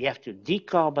 we have to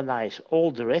decarbonize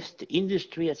all the rest, the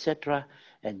industry, etc.,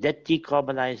 and that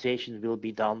decarbonization will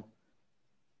be done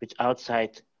with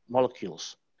outside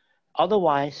molecules.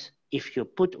 Otherwise, if you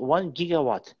put 1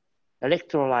 gigawatt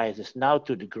electrolyzers now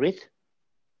to the grid,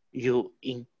 you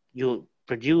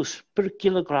produce per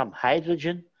kilogram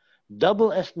hydrogen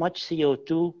double as much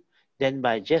CO2 than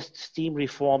by just steam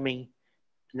reforming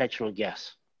natural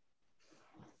gas.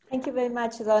 Thank you very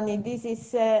much, Ronnie. This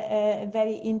is a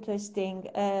very interesting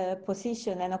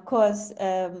position. And of course,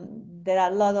 there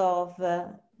are a lot of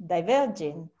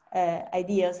diverging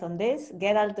ideas on this.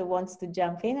 Gerald wants to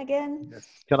jump in again. Yes.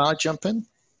 Can I jump in?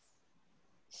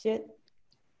 Sure.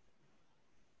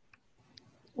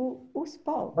 Who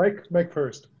spoke? Mike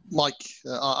first. Mike,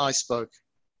 I spoke.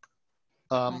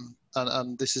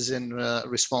 And this is in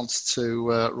response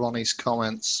to Ronnie's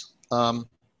comments.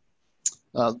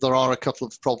 There are a couple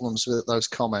of problems with those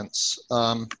comments.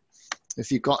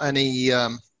 If you've got any,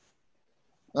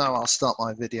 I'll start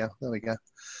my video. There we go.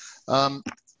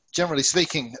 generally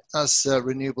speaking, as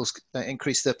renewables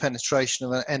increase their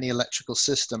penetration of any electrical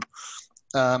system,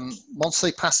 once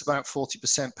they pass about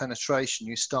 40% penetration,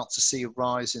 you start to see a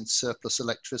rise in surplus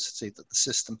electricity that the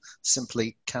system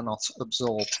simply cannot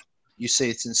absorb. You see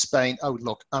it in Spain. Oh,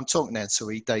 look, I'm talking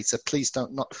NSOE data. Please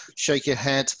don't not shake your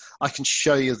head. I can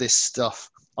show you this stuff.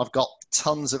 I've got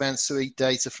tons of NSOE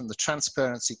data from the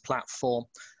transparency platform.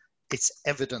 It's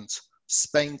evident.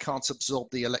 Spain can't absorb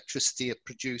the electricity it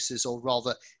produces, or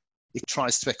rather, it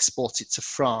tries to export it to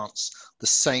France. The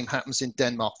same happens in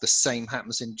Denmark. The same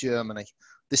happens in Germany.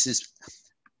 This is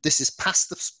past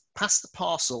the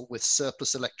parcel with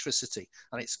surplus electricity,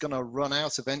 and it's going to run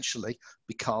out eventually,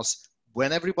 because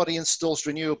when everybody installs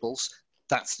renewables,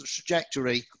 that's the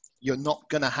trajectory. You're not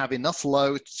going to have enough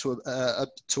load to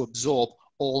absorb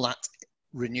all that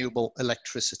renewable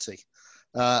electricity.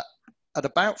 At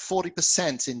about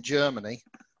 40% in Germany,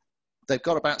 they've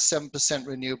got about 7%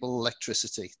 renewable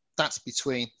electricity. That's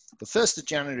between the 1st of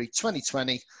January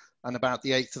 2020 and about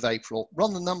the 8th of April.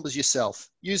 Run the numbers yourself.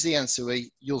 Use the NSOE,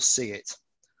 you'll see it.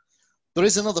 There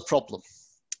is another problem.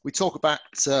 We talk about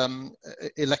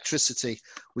electricity.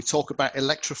 We talk about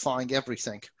electrifying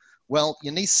everything. Well,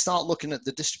 you need to start looking at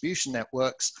the distribution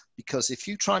networks, because if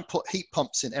you try and put heat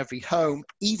pumps in every home,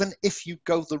 even if you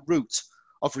go the route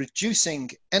of reducing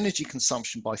energy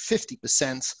consumption by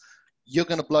 50%, you're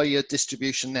going to blow your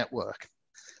distribution network.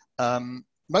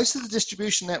 Most of the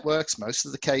distribution networks, most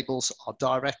of the cables are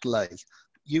direct lay.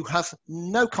 You have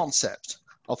no concept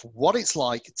of what it's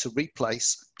like to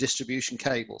replace distribution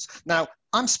cables. Now,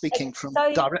 I'm speaking from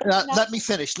direct, let me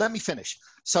finish.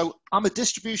 So I'm a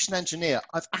distribution engineer.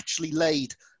 I've actually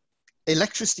laid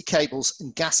electricity cables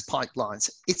and gas pipelines.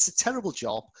 It's a terrible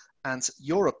job, and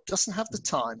Europe doesn't have the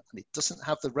time and it doesn't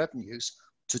have the revenues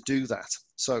to do that.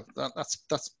 So that's.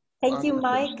 Thank you,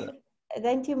 Mike.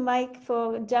 Thank you, Mike,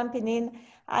 for jumping in.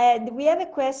 We have a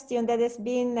question that has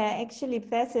been actually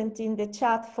present in the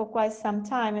chat for quite some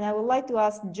time, and I would like to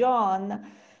ask John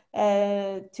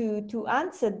to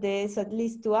answer this, at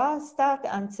least to start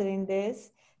answering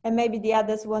this, and maybe the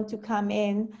others want to come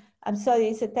in. I'm sorry,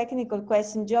 it's a technical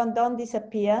question. John, don't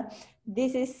disappear.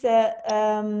 This is,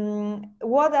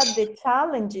 what are the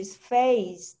challenges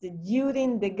faced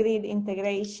during the grid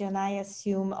integration, I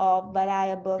assume, of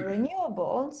variable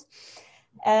renewables?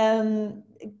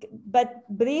 But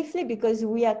briefly, because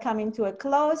we are coming to a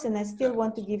close, and I still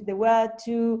want to give the word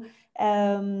to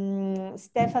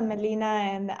Stefan, Melina,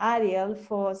 and Ariel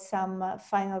for some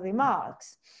final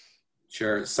remarks.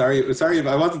 Sure. Sorry,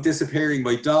 I wasn't disappearing.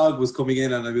 My dog was coming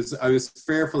in, and I was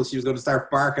fearful she was going to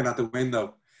start barking at the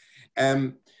window.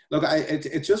 Look,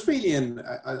 it's just really,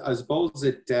 I suppose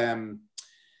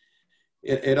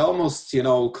it almost, you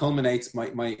know, culminates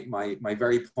my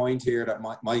very point here that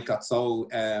Mike got so,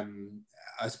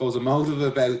 I suppose, emotive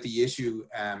about the issue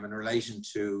in relation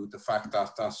to the fact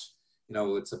that you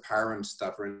know, it's apparent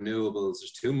that renewables,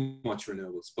 there's too much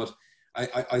renewables. But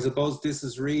I suppose this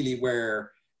is really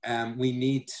where we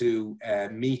need to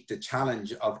meet the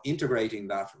challenge of integrating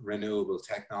that renewable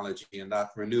technology and that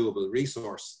renewable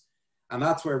resource. And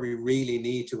that's where we really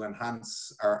need to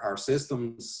enhance our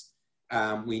systems.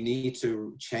 We need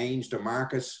to change the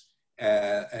market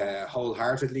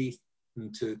wholeheartedly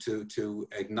to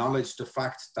acknowledge the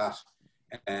fact that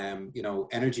you know,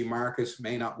 energy market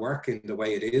may not work in the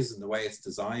way it is and the way it's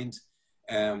designed.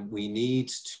 We need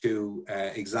to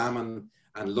examine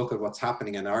and look at what's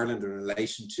happening in Ireland in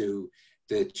relation to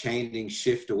the changing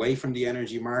shift away from the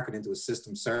energy market into a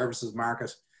system services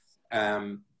market.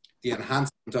 The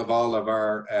enhancement of all of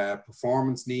our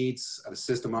performance needs at a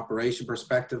system operation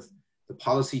perspective, the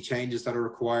policy changes that are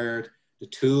required, the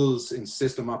tools in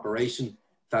system operation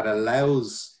that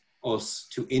allows us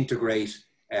to integrate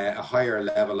a higher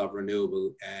level of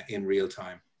renewable in real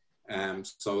time.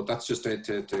 So that's just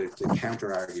to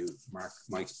counter-argue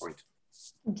Mike's point.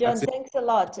 John, thanks a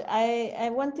lot. I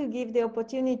want to give the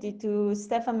opportunity to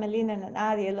Stefan, Melina, and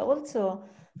Ariel also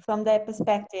from their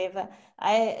perspective.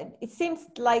 It seems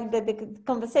like that the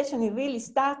conversation is really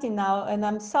starting now, and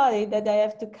I'm sorry that I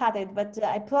have to cut it, but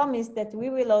I promise that we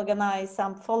will organize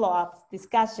some follow-up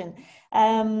discussion.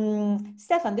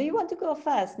 Stefan, do you want to go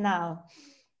first now?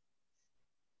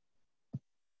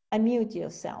 Unmute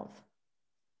yourself.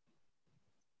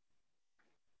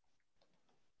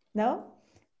 No?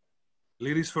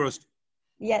 Ladies first.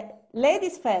 Yeah,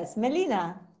 ladies first.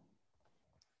 Melina.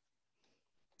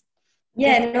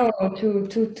 Yeah, no,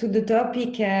 to the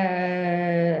topic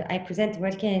I present,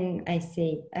 what can I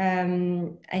say?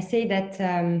 I say that,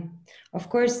 of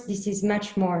course, this is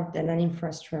much more than an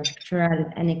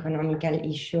infrastructural and economical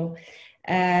issue.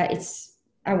 It's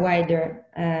a wider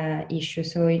issue.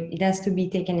 So it has to be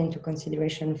taken into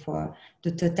consideration for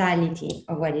the totality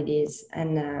of what it is.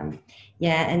 And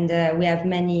yeah, and we have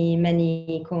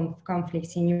many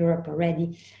conflicts in Europe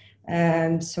already.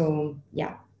 So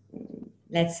yeah,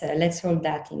 let's solve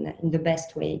that in the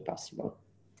best way possible.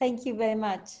 Thank you very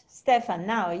much. Stefan,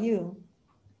 now you.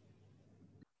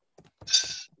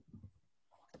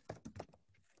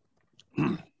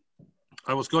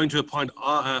 I was going to appoint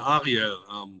Ariel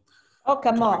oh,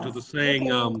 come on. to the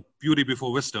saying beauty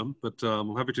before wisdom, but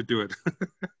I'm happy to do it.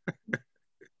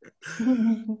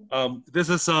 This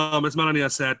is, as Melanie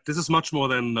has said, this is much more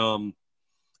than an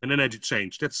energy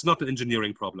change. That's not an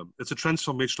engineering problem. It's a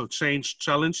transformational change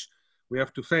challenge we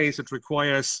have to face. It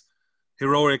requires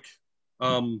heroic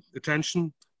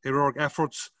attention, heroic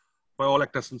efforts by all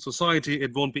actors in society.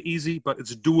 It won't be easy, but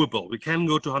it's doable. We can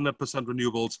go to 100%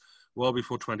 renewables well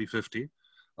before 2050.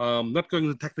 Not going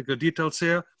into technical details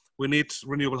here. We need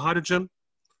renewable hydrogen.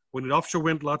 We need offshore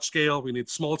wind, large scale. We need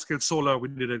small scale solar. We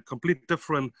need a complete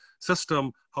different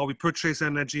system, how we purchase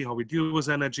energy, how we deal with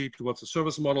energy towards a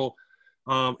service model.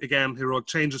 Again, heroic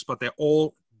changes, but they're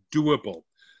all doable.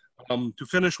 To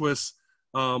finish with,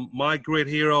 my great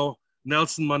hero,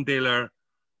 Nelson Mandela,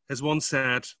 has once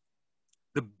said,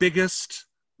 the biggest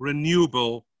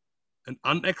renewable and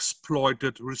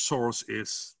unexploited resource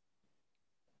is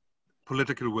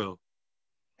political will.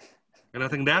 And I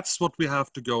think that's what we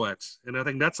have to go at. And I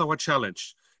think that's our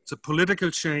challenge. It's a political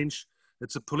change.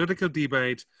 It's a political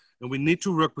debate. And we need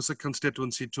to work with the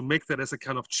constituency to make that as a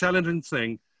kind of challenging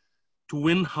thing to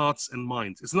win hearts and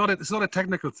minds. It's not a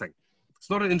technical thing. It's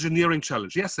not an engineering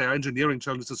challenge. Yes, there are engineering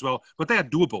challenges as well, but they are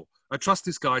doable. I trust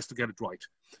these guys to get it right.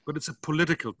 But it's a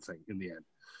political thing in the end,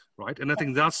 right? And I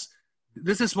think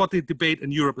this is what the debate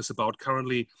in Europe is about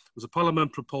currently. There's a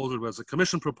parliament proposal, there's a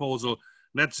commission proposal,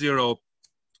 net zero,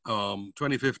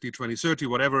 2050, 2030,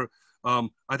 whatever.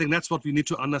 I think that's what we need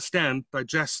to understand,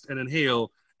 digest, and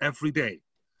inhale every day.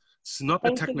 It's not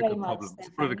a technical problem, it's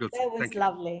a political thing. That was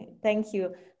lovely. Thank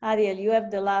you. Ariel, you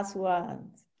have the last word.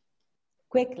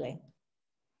 Quickly.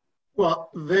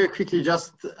 Well, very quickly,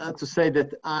 just to say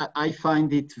that I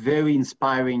find it very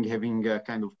inspiring, having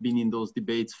kind of been in those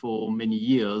debates for many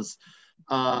years,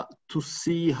 to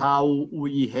see how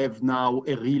we have now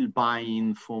a real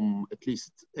buy-in from at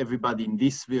least everybody in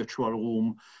this virtual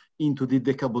room into the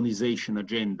decarbonization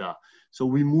agenda. So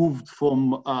we moved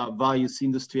from various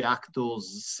industry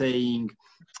actors saying,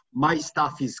 my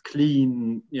stuff is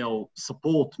clean, you know,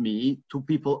 support me, to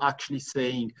people actually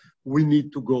saying, we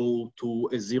need to go to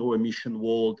a zero emission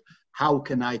world. How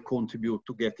can I contribute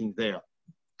to getting there?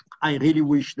 I really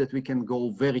wish that we can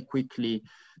go very quickly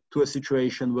to a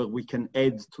situation where we can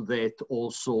add to that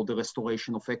also the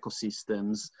restoration of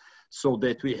ecosystems, so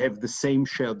that we have the same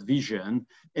shared vision.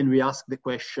 And we ask the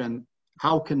question,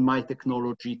 how can my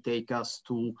technology take us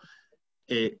to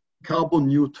a carbon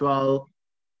neutral,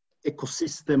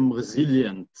 ecosystem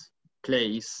resilient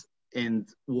place, and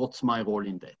what's my role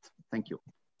in that? Thank you.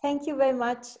 Thank you very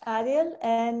much, Ariel.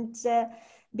 And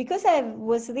because I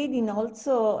was reading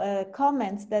also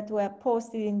comments that were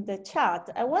posted in the chat,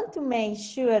 I want to make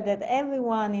sure that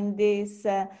everyone in this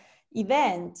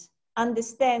event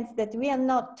understands that we are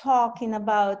not talking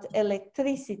about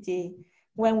electricity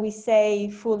when we say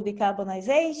full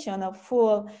decarbonization or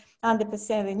full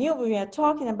 100% renewable. We are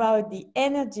talking about the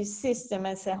energy system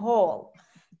as a whole.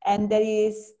 And there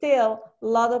is still a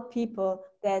lot of people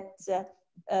that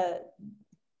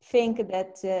think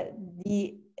that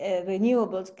the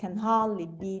renewables can hardly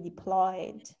be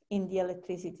deployed in the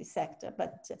electricity sector,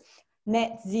 but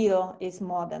net zero is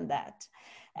more than that.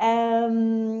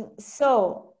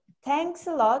 So thanks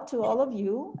a lot to all of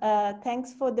you.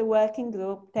 Thanks for the working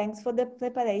group. Thanks for the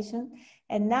preparation.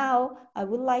 And now I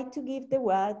would like to give the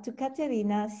word to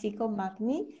Catharina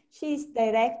Sikow-Magny. She is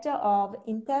Director of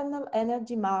Internal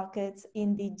Energy Markets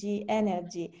in DG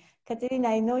Energy. Catharina,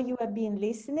 I know you have been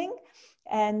listening,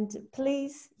 and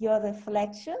please, your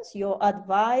reflections, your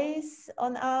advice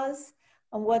on us,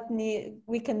 on what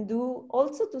we can do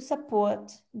also to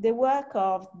support the work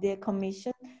of the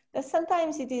Commission. But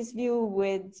sometimes it is viewed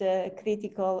with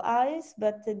critical eyes,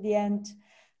 but at the end,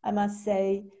 I must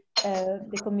say,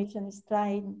 the Commission is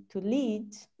trying to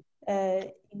lead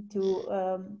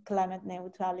into climate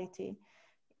neutrality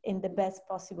in the best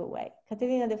possible way.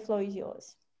 Catharina, the floor is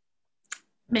yours.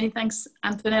 Many thanks,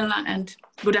 Antonella, and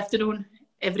good afternoon,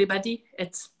 everybody.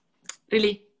 It's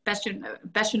really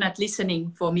passionate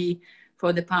listening for me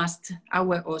for the past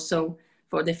hour or so,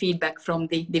 for the feedback from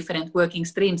the different working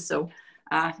streams. So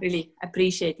really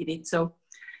appreciated it. So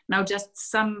now just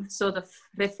some sort of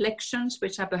reflections,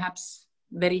 which are perhaps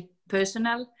very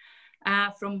personal.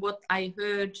 From what I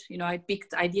heard, I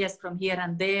picked ideas from here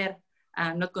and there.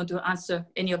 I'm not going to answer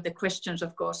any of the questions,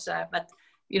 of course, but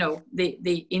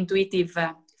the intuitive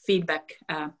feedback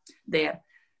there.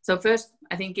 So first,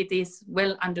 I think it is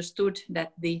well understood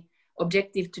that the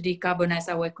objective to decarbonize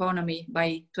our economy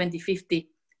by 2050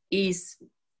 is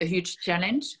a huge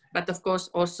challenge, but of course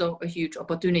also a huge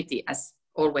opportunity as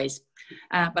always.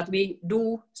 But we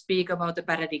do speak about the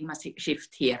paradigm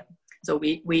shift here. So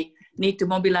we need to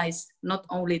mobilize not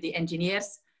only the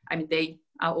engineers, I mean, they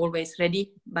are always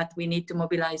ready, but we need to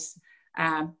mobilize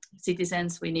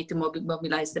citizens, we need to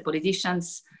mobilize the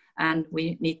politicians, and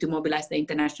we need to mobilize the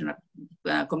international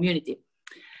community.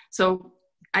 So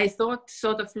I thought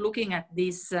sort of looking at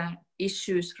these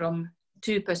issues from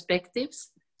two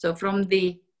perspectives. So from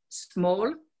the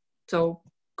small, so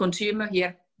consumer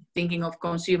here, thinking of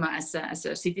consumer as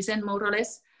a citizen more or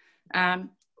less,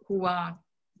 who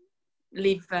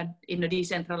live in a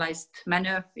decentralized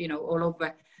manner, all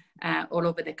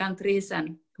over the countries,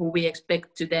 and who we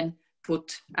expect to then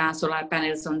put solar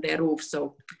panels on their roofs.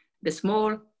 So the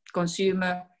small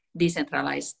consumer,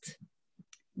 decentralized,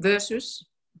 versus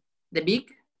the big,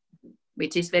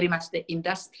 which is very much the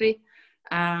industry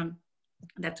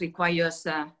that requires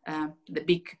the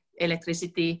big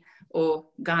electricity or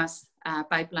gas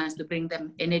pipelines to bring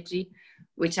them energy,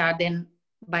 which are then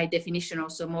by definition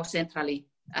also more centrally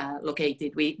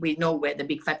located. We know where the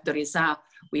big factories are,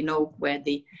 we know where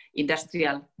the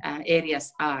industrial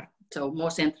areas are, so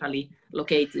more centrally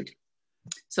located.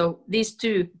 So these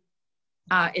two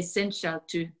are essential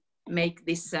to make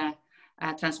this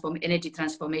energy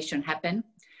transformation happen.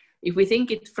 If we think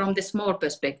it from the small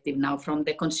perspective now, from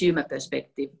the consumer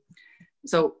perspective,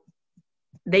 so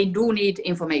they do need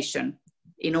information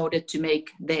in order to make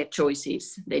their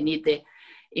choices. They need the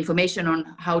information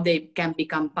on how they can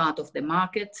become part of the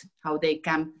market, how they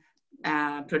can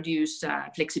produce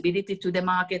flexibility to the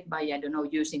market by, I don't know,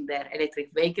 using their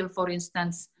electric vehicle, for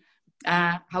instance,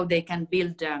 how they can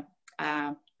build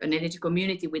an energy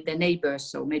community with their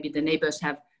neighbors. So maybe the neighbors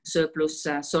have surplus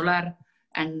solar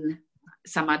and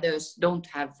some others don't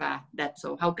have that.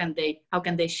 So how can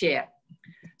they share?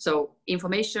 So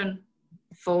information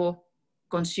for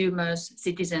consumers,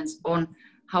 citizens on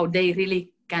how they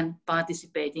really can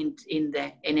participate in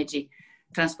the energy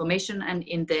transformation and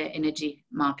in the energy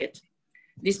market.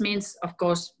 This means, of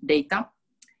course, data.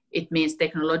 It means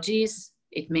technologies.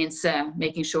 It means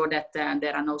making sure that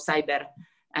there are no cyber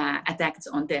attacks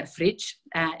on their fridge,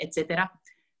 etc.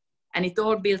 And it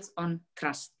all builds on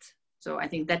trust. So I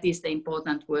think that is the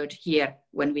important word here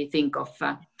when we think of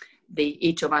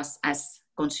each of us as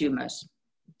consumers.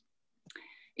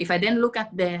 If I then look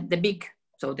at the big,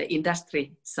 so the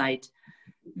industry side,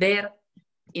 their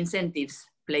incentives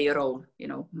play a role.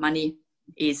 Money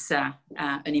is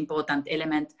an important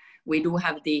element. We do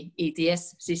have the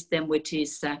ETS system, which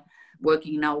is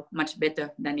working now much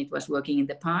better than it was working in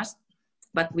the past.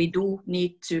 But we do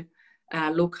need to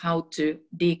look how to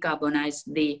decarbonize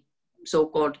the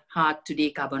so-called hard to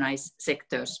decarbonize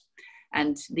sectors.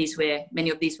 And many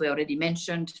of these were already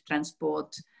mentioned: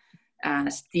 transport,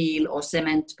 steel or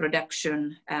cement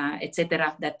production,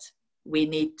 etc., that we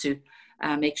need to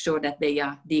make sure that they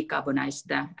are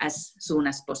decarbonized as soon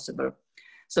as possible.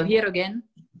 So here again,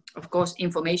 of course,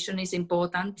 information is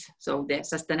important. So the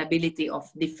sustainability of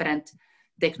different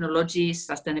technologies,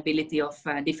 sustainability of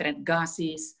different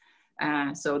gases.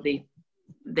 So the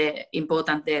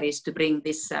important there is to bring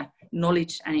this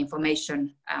knowledge and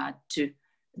information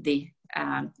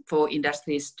for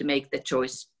industries to make the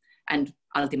choice, and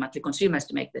ultimately consumers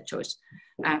to make the choice.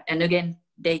 And again,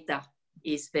 data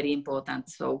is very important.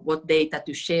 So what data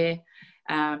to share,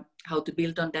 how to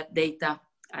build on that data,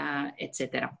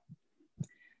 etc.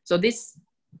 So this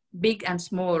big and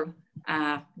small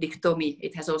dichotomy,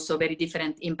 it has also very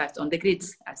different impact on the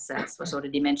grids, as was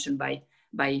already mentioned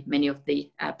by many of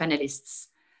the panelists,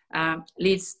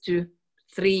 leads to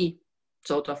three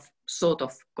sort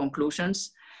of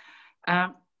conclusions.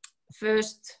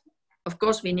 First, of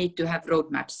course, we need to have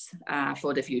roadmaps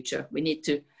for the future. We need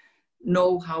to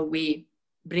know how we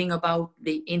bring about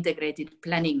the integrated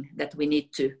planning that we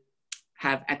need to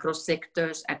have across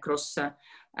sectors, across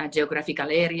geographical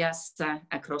areas,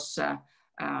 across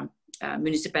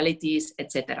municipalities,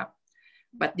 etc.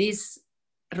 But these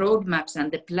roadmaps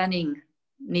and the planning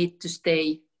need to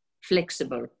stay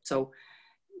flexible. So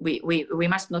we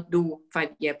must not do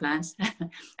 5-year plans.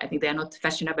 I think they are not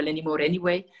fashionable anymore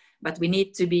anyway, but we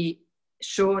need to be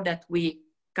sure that we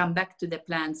come back to the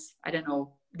plans, I don't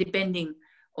know, depending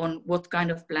on what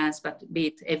kind of plans, but be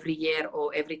it every year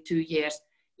or every 2 years,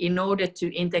 in order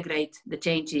to integrate the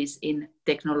changes in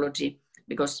technology.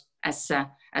 Because as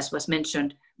as was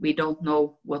mentioned, we don't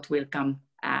know what will come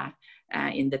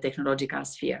in the technological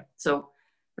sphere. So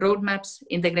roadmaps,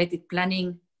 integrated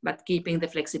planning, but keeping the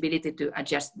flexibility to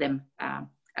adjust them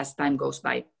as time goes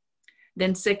by.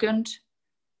 Then second,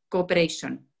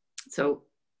 cooperation. So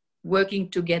working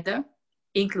together,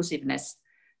 inclusiveness.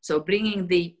 So bringing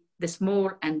the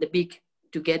small and the big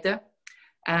together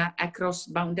across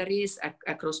boundaries,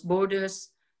 across borders,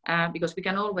 because we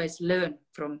can always learn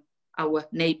from our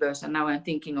neighbors. And now I'm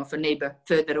thinking of a neighbor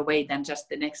further away than just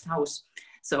the next house.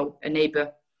 So a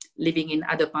neighbor living in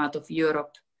other part of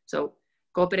Europe. So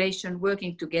cooperation,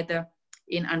 working together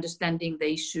in understanding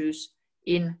the issues,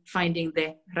 in finding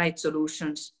the right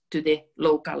solutions to the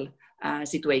local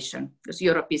situation. Because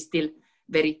Europe is still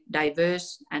very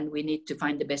diverse and we need to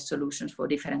find the best solutions for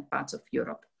different parts of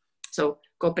Europe. So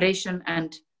cooperation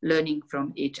and learning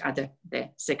from each other, the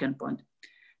second point.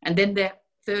 And then the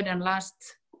third and last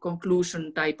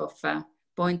conclusion type of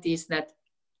point is that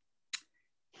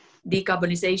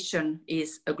decarbonization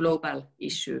is a global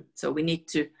issue. So we need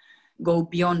to go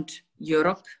beyond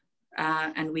Europe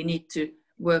and we need to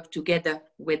work together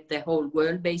with the whole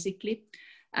world basically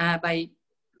by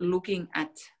looking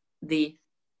at the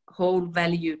whole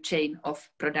value chain of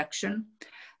production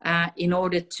in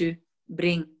order to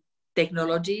bring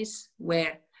technologies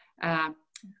where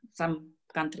some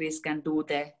countries can do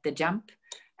the jump,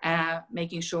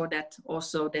 making sure that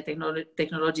also the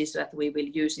technologies that we will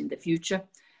use in the future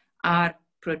are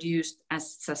produced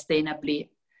as sustainably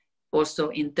also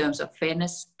in terms of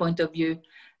fairness point of view,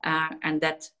 and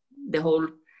that the whole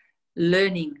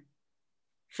learning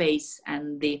phase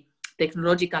and the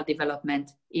technological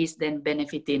development is then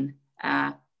benefiting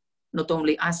not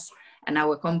only us and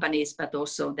our companies, but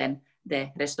also then the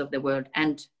rest of the world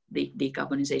and the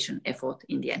decarbonization effort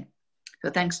in the end. So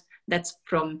thanks. That's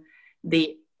from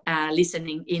the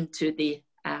listening into the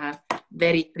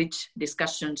very rich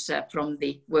discussions from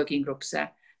the working groups.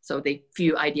 So the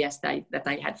few ideas that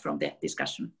I had from the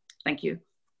discussion. Thank you.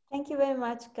 Thank you very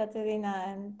much, Catharina,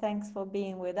 and thanks for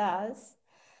being with us.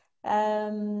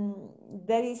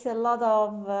 There is a lot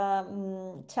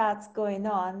of chats going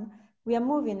on. We are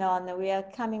moving on. We are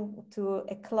coming to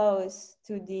a close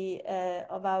to the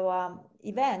of our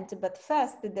event, but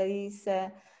first there is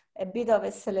a bit of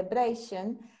a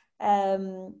celebration.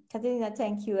 Catharina,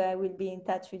 thank you. I will be in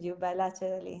touch with you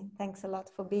bilaterally. Thanks a lot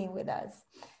for being with us.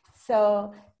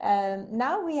 So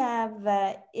now we have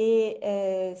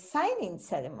a signing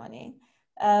ceremony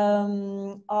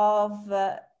of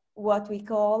what we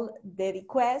call the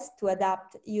request to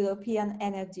adopt European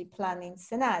energy planning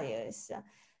scenarios.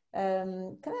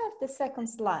 Can I have the second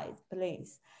slide,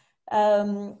 please?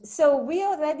 So we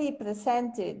already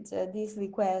presented this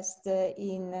request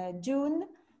in June.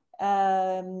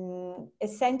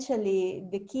 Essentially,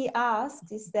 the key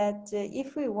ask is that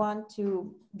if we want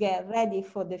to get ready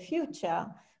for the future,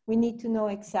 we need to know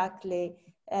exactly,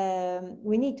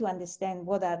 we need to understand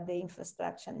what are the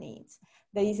infrastructure needs.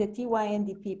 There is a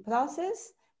TYNDP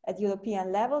process at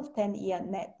European level, 10-year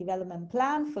net development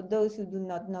plan, for those who do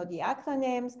not know the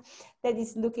acronyms, that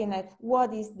is looking at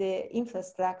what is the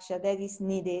infrastructure that is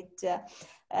needed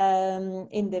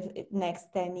in the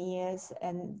next 10 years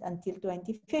and until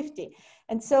 2050.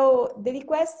 And so the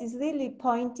request is really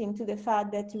pointing to the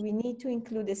fact that we need to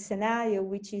include a scenario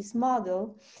which is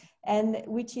modeled and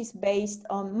which is based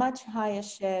on much higher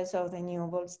shares of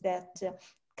renewables that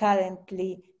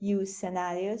currently use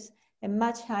scenarios, a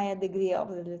much higher degree of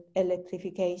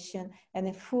electrification, and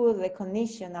a full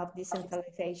recognition of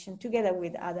decentralization together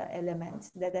with other elements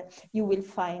that you will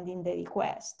find in the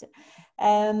request.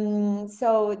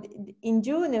 So in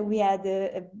June, we had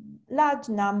a large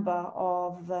number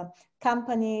of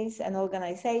companies and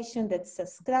organizations that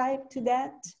subscribed to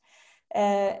that.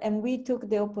 And we took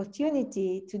the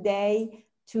opportunity today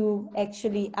to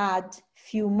actually add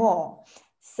few more.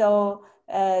 So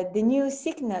the new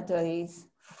signatories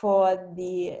for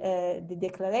the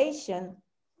declaration,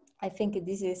 I think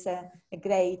this is a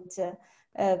great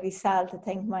result. I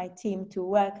thank my team to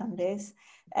work on this.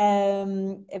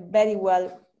 A very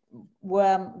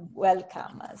warm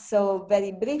welcome. So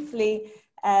very briefly,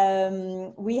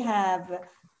 we have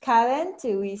Current,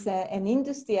 who is an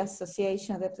industry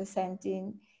association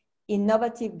representing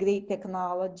innovative grid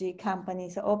technology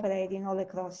companies operating all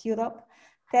across Europe.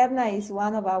 Terna is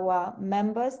one of our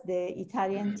members, the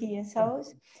Italian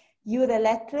TSOs.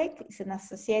 Eurelectric is an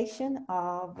association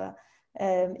of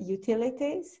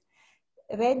utilities.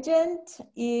 Regent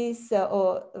is,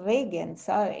 or Regen,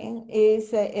 sorry,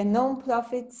 is a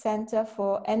non-profit center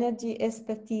for energy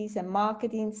expertise and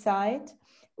market insight,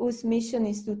 whose mission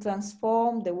is to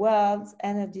transform the world's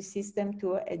energy system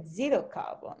to a zero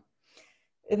carbon.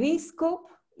 RESCOOP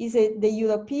is the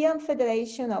European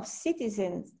Federation of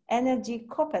Citizens Energy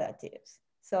Cooperatives.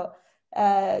 So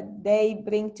they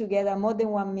bring together more than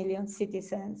 1 million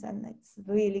citizens, and it's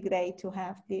really great to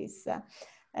have this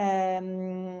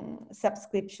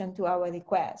subscription to our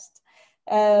request.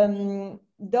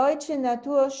 Deutsche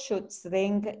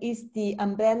Naturschutzring is the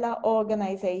umbrella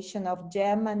organization of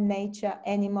German nature,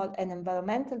 animal and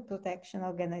environmental protection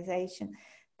organization.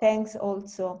 Thanks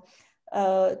also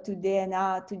to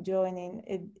DNA to joining.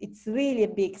 It's really a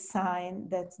big sign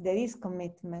that there is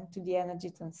commitment to the energy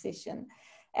transition.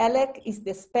 ELEC is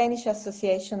the Spanish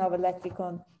Association of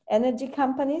Electrical Energy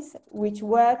Companies, which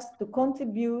works to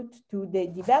contribute to the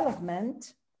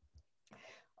development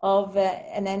of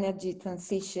an energy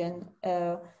transition.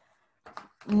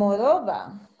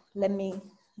 Moreover,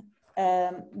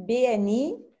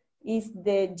 BNE is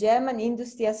the German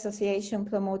Industry Association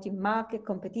promoting market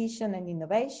competition and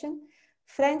innovation.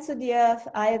 Friends of the Earth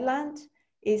Ireland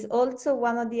is also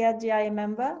one of the RGI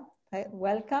members.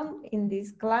 Welcome in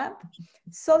this club.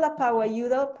 Solar Power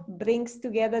Europe brings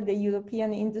together the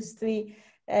European industry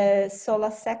solar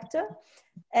sector,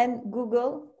 and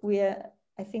Google,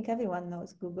 I think everyone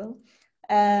knows Google.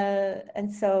 And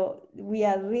so we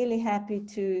are really happy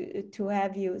to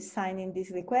have you signing this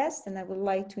request. And I would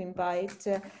like to invite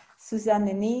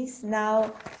Suzanne Nice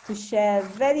now to share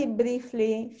very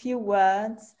briefly few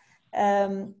words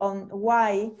on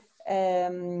why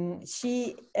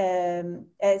she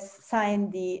has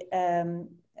signed the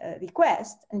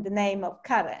request in the name of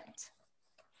Current.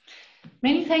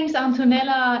 Many thanks,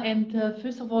 Antonella, and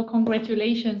first of all,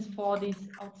 congratulations for this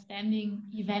outstanding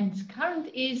event. Current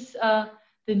is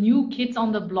the new Kids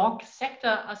on the Block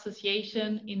sector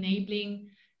association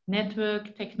enabling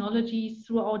network technologies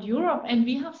throughout Europe, and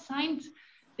we have signed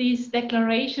this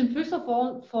declaration, first of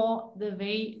all, for the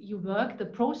way you work, the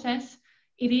process.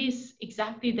 It is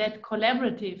exactly that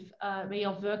collaborative way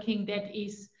of working that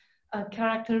is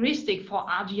characteristic for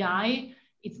RGI.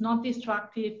 It's not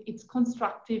destructive, it's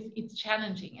constructive, it's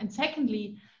challenging. And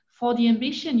secondly, for the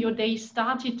ambition, your day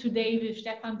started today with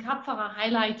Stefan Kapferer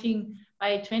highlighting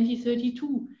by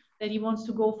 2032 that he wants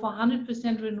to go for 100%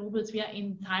 renewables. We are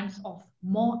in times of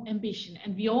more ambition,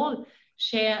 and we all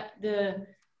share the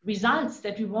results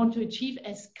that we want to achieve.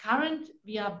 As Current,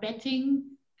 we are betting,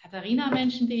 Katharina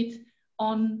mentioned it,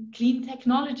 on clean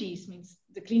technologies, means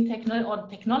the clean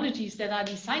technologies that are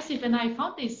decisive. And I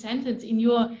found this sentence in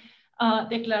your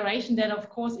declaration that, of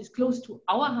course, is close to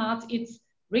our hearts. It's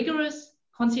rigorous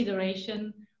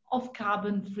consideration of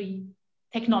carbon-free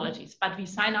technologies. But we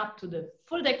sign up to the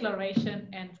full declaration,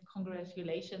 and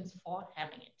congratulations for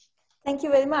having it. Thank you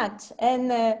very much.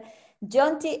 And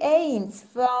John T. Ains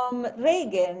from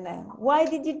Reagan, why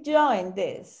did you join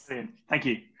this? Brilliant. Thank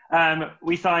you.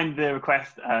 We signed the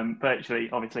request virtually,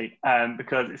 obviously,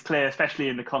 because it's clear, especially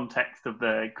in the context of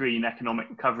the green economic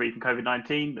recovery from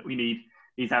COVID-19, that we need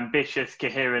these ambitious,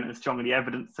 coherent and strongly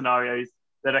evidenced scenarios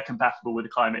that are compatible with the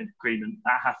climate agreement.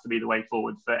 That has to be the way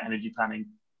forward for energy planning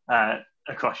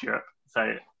across Europe.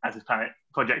 So as this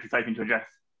project is open to address.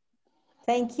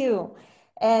 Thank you.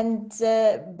 And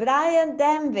Brian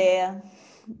Denver.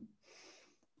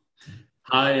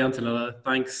 Hi, Antonella.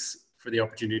 Thanks for the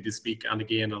opportunity to speak. And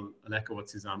again, I'll echo what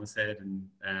Susanna said, and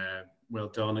well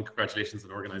done and congratulations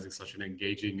on organizing such an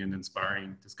engaging and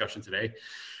inspiring discussion today.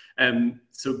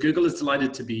 So Google is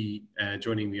delighted to be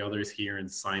joining the others here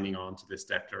and signing on to this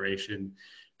declaration,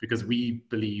 because we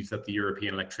believe that the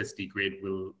European electricity grid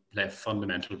will play a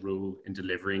fundamental role in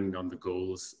delivering on the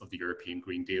goals of the European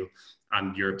Green Deal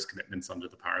and Europe's commitments under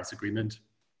the Paris Agreement.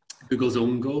 Google's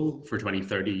own goal for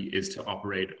 2030 is to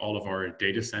operate all of our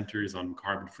data centers on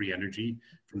carbon-free energy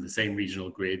from the same regional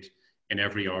grid in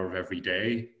every hour of every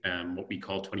day, what we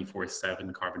call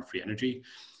 24/7 carbon-free energy.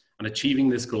 And achieving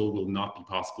this goal will not be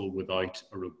possible without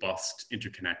a robust,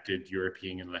 interconnected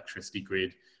European electricity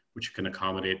grid, which can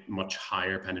accommodate much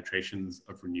higher penetrations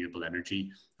of renewable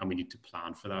energy, and we need to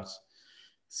plan for that.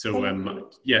 So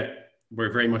yeah,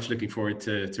 we're very much looking forward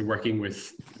to working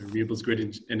with the Renewables Grid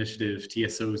Initiative,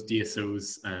 TSOs,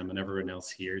 DSOs, and everyone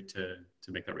else here to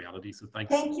make that reality. So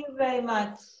thanks. Thank you very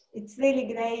much. It's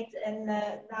really great. And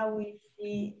now we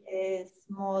see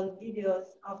small videos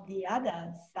of the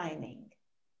others signing.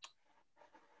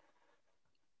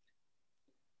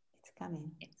 It's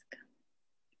coming. It's coming.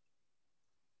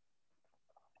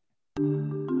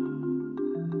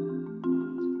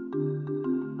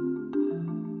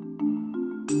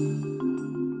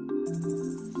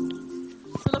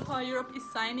 Solar Power Europe is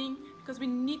signing because we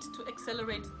need to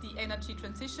accelerate the energy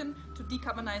transition to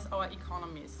decarbonize our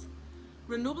economies.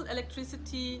 Renewable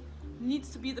electricity needs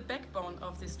to be the backbone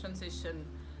of this transition.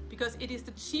 because it is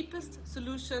the cheapest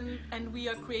solution and we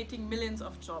are creating millions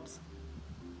of jobs.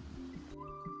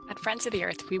 At Friends of the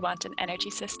Earth, we want an energy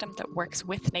system that works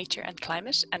with nature and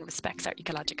climate and respects our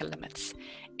ecological limits.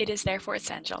 It is therefore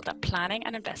essential that planning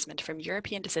and investment from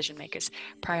European decision makers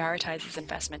prioritises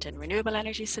investment in renewable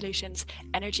energy solutions,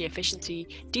 energy efficiency,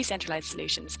 decentralised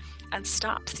solutions, and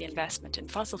stops the investment in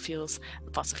fossil fuels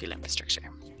and fossil fuel infrastructure.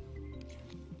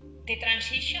 The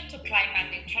transition to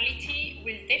climate neutrality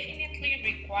will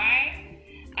definitely require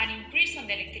an increase on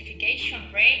the electrification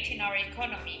rate in our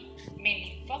economy,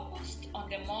 mainly focused on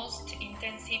the most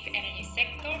intensive energy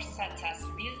sectors such as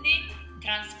building,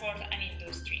 transport and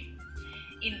industry.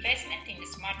 Investment in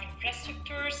smart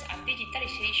infrastructures and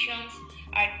digitalizations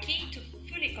are key to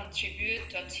fully contribute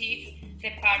to achieve the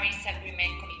Paris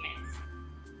Agreement commitments.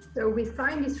 So we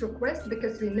signed this request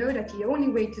because we know that the only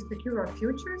way to secure our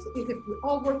futures is if we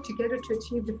all work together to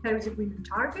achieve the Paris Agreement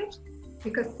target,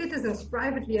 because citizens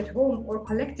privately at home or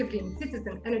collectively in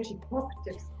citizen energy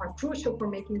cooperatives are crucial for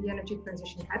making the energy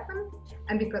transition happen,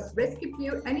 and because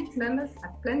Rescue and its members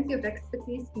have plenty of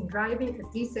expertise in driving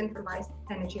a decentralized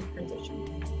energy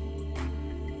transition.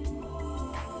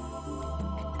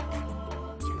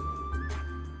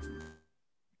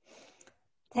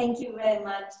 Thank you very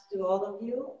much to all of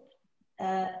you.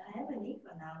 I have an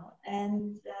echo now,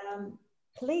 and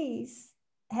please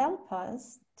help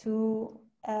us to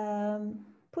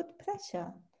put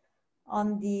pressure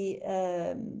on the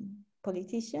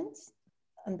politicians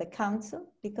and the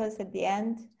council, because at the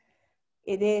end,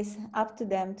 it is up to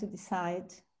them to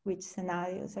decide which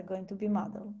scenarios are going to be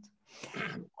modeled.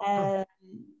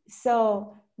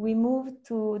 So we move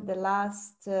to the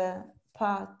last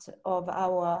part of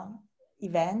our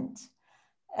event.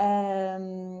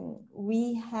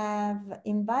 We have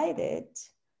invited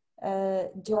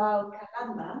João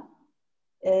Galamba.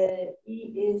 He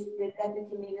is the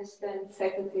Deputy Minister and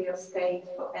Secretary of State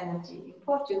for Energy in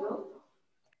Portugal.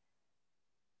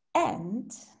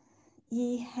 And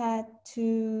he had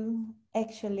to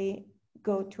actually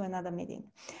go to another meeting.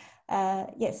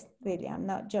 Yes, really, I'm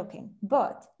not joking.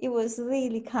 But it was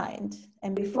really kind.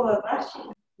 And before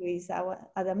rushing to his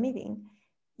other meeting,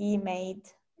 he made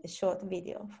a short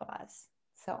video for us.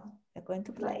 So we're going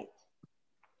to play it.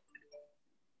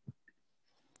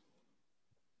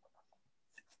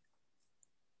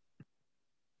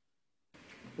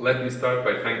 Let me start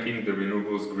by thanking the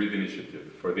Renewables Grid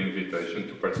Initiative for the invitation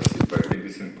to participate in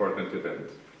this important event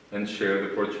and share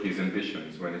the Portuguese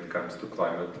ambitions when it comes to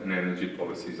climate and energy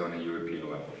policies on a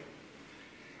European level.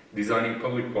 Designing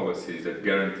public policies that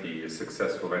guarantee a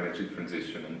successful energy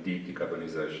transition and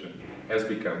decarbonization has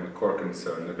become a core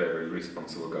concern of every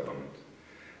responsible government.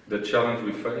 The challenge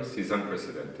we face is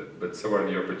unprecedented, but so are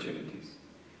the opportunities.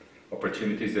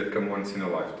 Opportunities that come once in a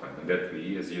lifetime and that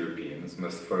we, as Europeans,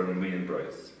 must firmly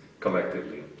embrace,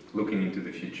 collectively, looking into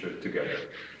the future together.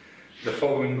 The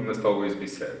following must always be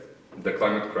said. The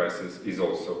climate crisis is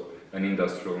also an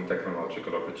industrial and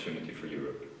technological opportunity for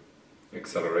Europe.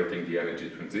 Accelerating the energy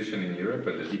transition in Europe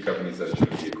and the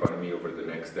decarbonization of the economy over the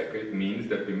next decade means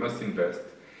that we must invest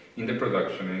in the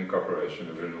production and incorporation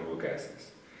of renewable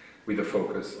gases, with a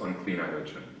focus on clean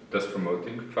hydrogen, thus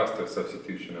promoting faster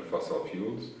substitution of fossil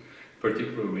fuels,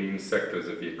 particularly in sectors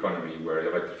of the economy where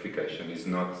electrification is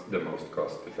not the most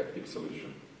cost-effective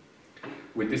solution.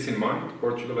 With this in mind,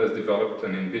 Portugal has developed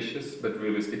an ambitious but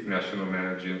realistic national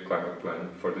energy and climate plan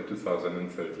for the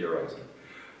 2030 horizon.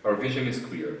 Our vision is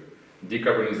clear: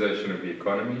 decarbonization of the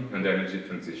economy and energy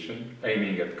transition,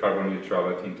 aiming at carbon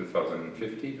neutrality in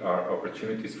 2050, are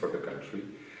opportunities for the country.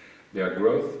 They are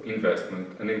growth,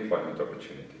 investment and employment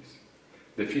opportunities.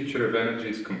 The future of energy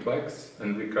is complex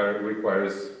and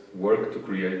requires work to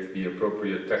create the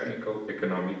appropriate technical,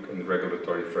 economic and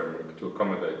regulatory framework to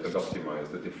accommodate and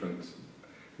optimize the different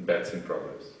bets in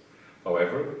progress.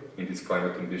 However, in this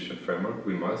climate ambition framework,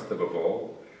 we must, above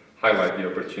all, highlight the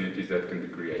opportunities that can be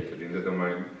created in the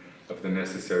domain of the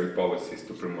necessary policies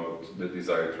to promote the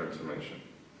desired transformation.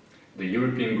 The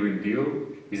European Green Deal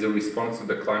is a response to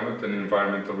the climate and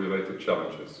environmental related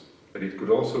challenges, but it could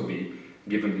also be,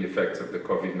 given the effects of the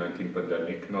COVID-19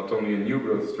 pandemic, not only a new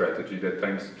growth strategy that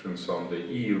aims to transform the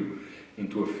EU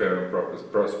into a fair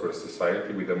and prosperous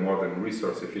society with a modern,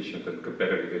 resource-efficient and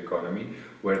competitive economy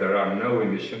where there are no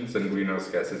emissions and greenhouse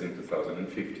gases in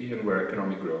 2050 and where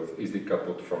economic growth is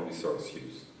decoupled from resource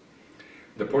use.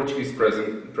 The Portuguese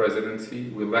presidency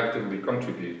will actively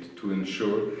contribute to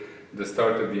ensure the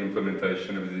start of the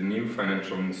implementation of the new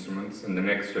financial instruments and the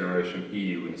next generation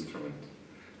EU instrument,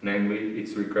 namely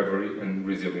its recovery and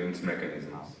resilience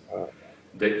mechanisms.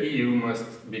 The EU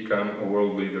must become a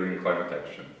world leader in climate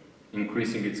action.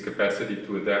 increasing its capacity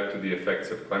to adapt to the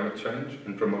effects of climate change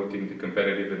and promoting the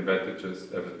competitive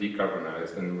advantages of a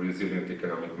decarbonized and resilient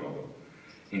economic model.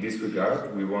 In this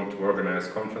regard, we want to organize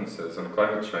conferences on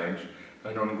climate change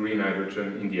and on green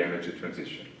hydrogen in the energy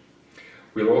transition.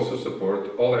 We'll also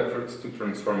support all efforts to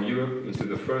transform Europe into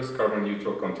the first carbon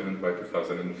neutral continent by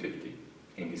 2050.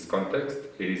 In this context,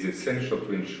 it is essential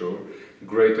to ensure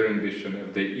greater ambition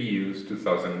of the EU's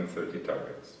 2030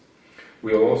 targets.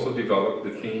 We will also develop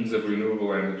the themes of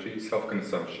renewable energy,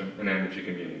 self-consumption and energy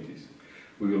communities.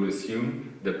 We will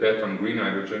assume the bet on green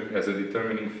hydrogen as a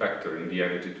determining factor in the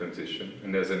energy transition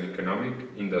and as an economic,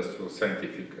 industrial,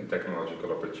 scientific and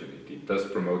technological opportunity,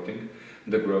 thus promoting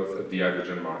the growth of the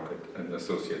hydrogen market and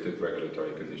associated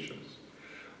regulatory conditions.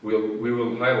 We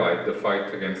will highlight the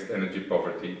fight against energy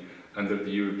poverty under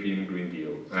the European Green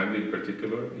Deal, and in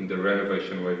particular in the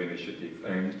Renovation Wave initiative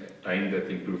aimed at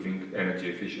improving energy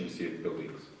efficiency of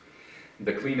buildings.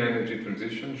 The clean energy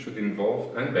transition should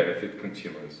involve and benefit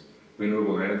consumers.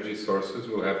 Renewable energy sources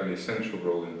will have an essential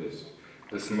role in this.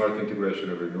 The smart integration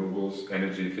of renewables,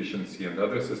 energy efficiency and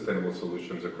other sustainable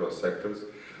solutions across sectors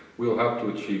will help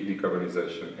to achieve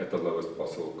decarbonization at the lowest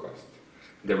possible cost.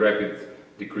 The rapid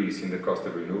decrease in the cost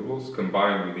of renewables,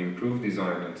 combined with improved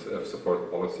design of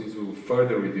support policies, will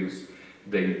further reduce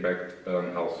the impact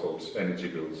on households' energy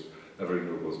bills of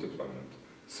renewables deployment.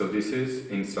 So this is,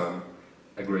 in sum,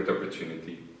 a great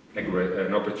opportunity,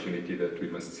 an opportunity that we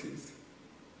must seize.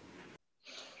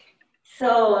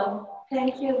 So,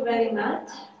 thank you very much.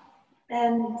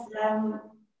 And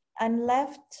I'm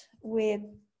left with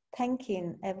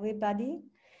thanking everybody.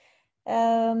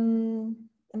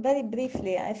 Very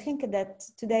briefly, I think that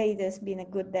today it has been a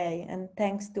good day, and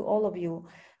thanks to all of you.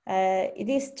 It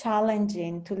is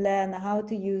challenging to learn how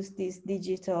to use this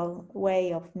digital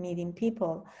way of meeting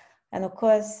people. And of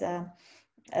course, I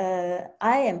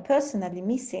am personally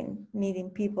missing meeting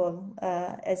people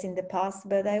as in the past,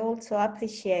 but I also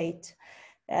appreciate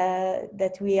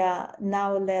that we are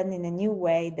now learning a new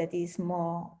way that is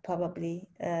more probably,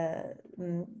 that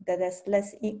has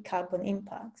less carbon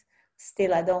impact.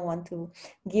 Still, I don't want to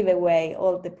give away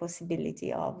all the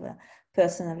possibility of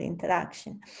personal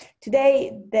interaction.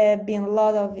 Today, there have been a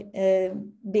lot of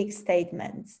big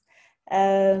statements.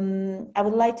 I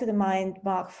would like to remind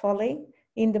Mark Foley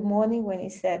in the morning when he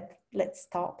said, let's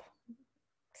stop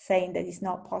saying that it's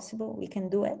not possible, we can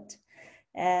do it.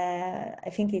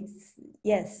 I think it's,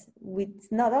 yes,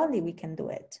 not only we can do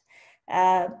it,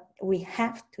 we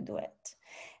have to do it.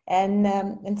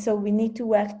 And so we need to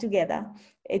work together.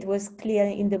 It was clear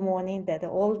in the morning that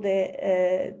all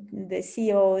the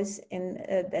CEOs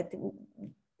that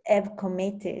have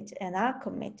committed and are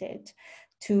committed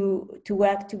to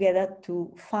work together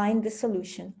to find the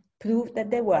solution, prove that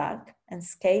they work, and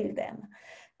scale them.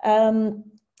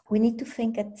 We need to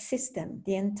think at system,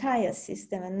 the entire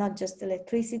system, and not just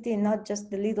electricity, not just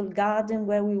the little garden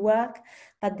where we work,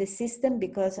 but the system,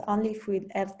 because only if we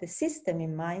have the system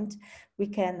in mind, we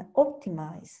can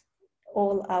optimize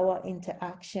all our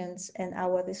interactions and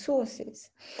our resources.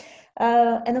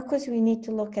 And of course, we need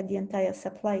to look at the entire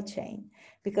supply chain,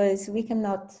 because we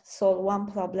cannot solve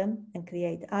one problem and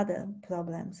create other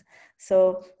problems.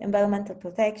 So environmental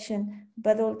protection,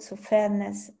 but also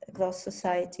fairness across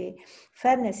society,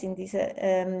 fairness in this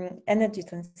energy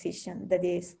transition that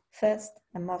is first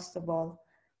and most of all,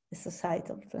 the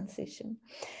societal transition.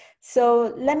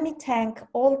 So let me thank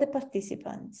all the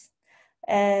participants,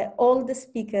 all the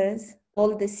speakers,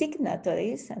 all the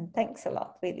signatories, and thanks a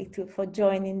lot really for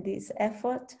joining this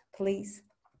effort. Please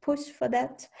push for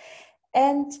that.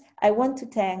 And I want to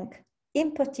thank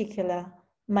in particular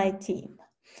my team.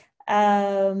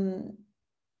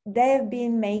 They have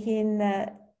been making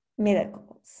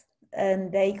miracles,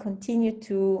 and they continue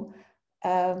to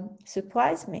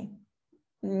surprise me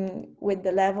with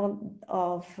the level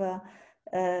of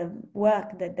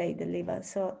work that they deliver.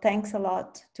 So thanks a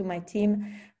lot to my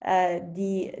team.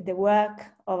 The work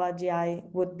of RGI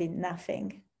would be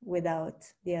nothing without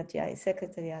the RGI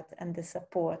Secretariat and the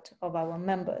support of our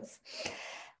members.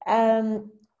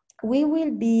 We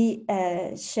will be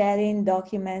sharing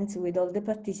documents with all the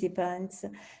participants,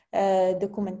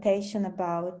 documentation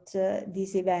about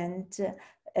this event,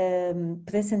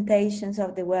 presentations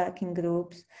of the working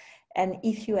groups. And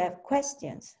if you have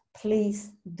questions,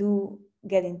 please do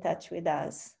get in touch with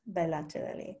us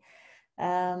bilaterally.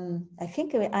 I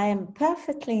think I am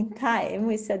perfectly in time.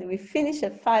 We said we finish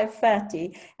at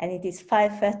 5:30 and it is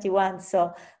 5:31.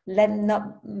 So let's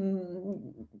not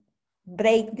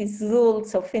break these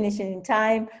rules of finishing in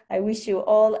time. I wish you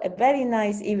all a very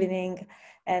nice evening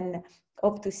and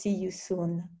hope to see you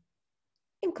soon,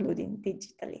 including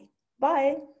digitally.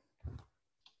 Bye.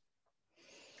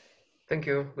 Thank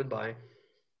you. Goodbye.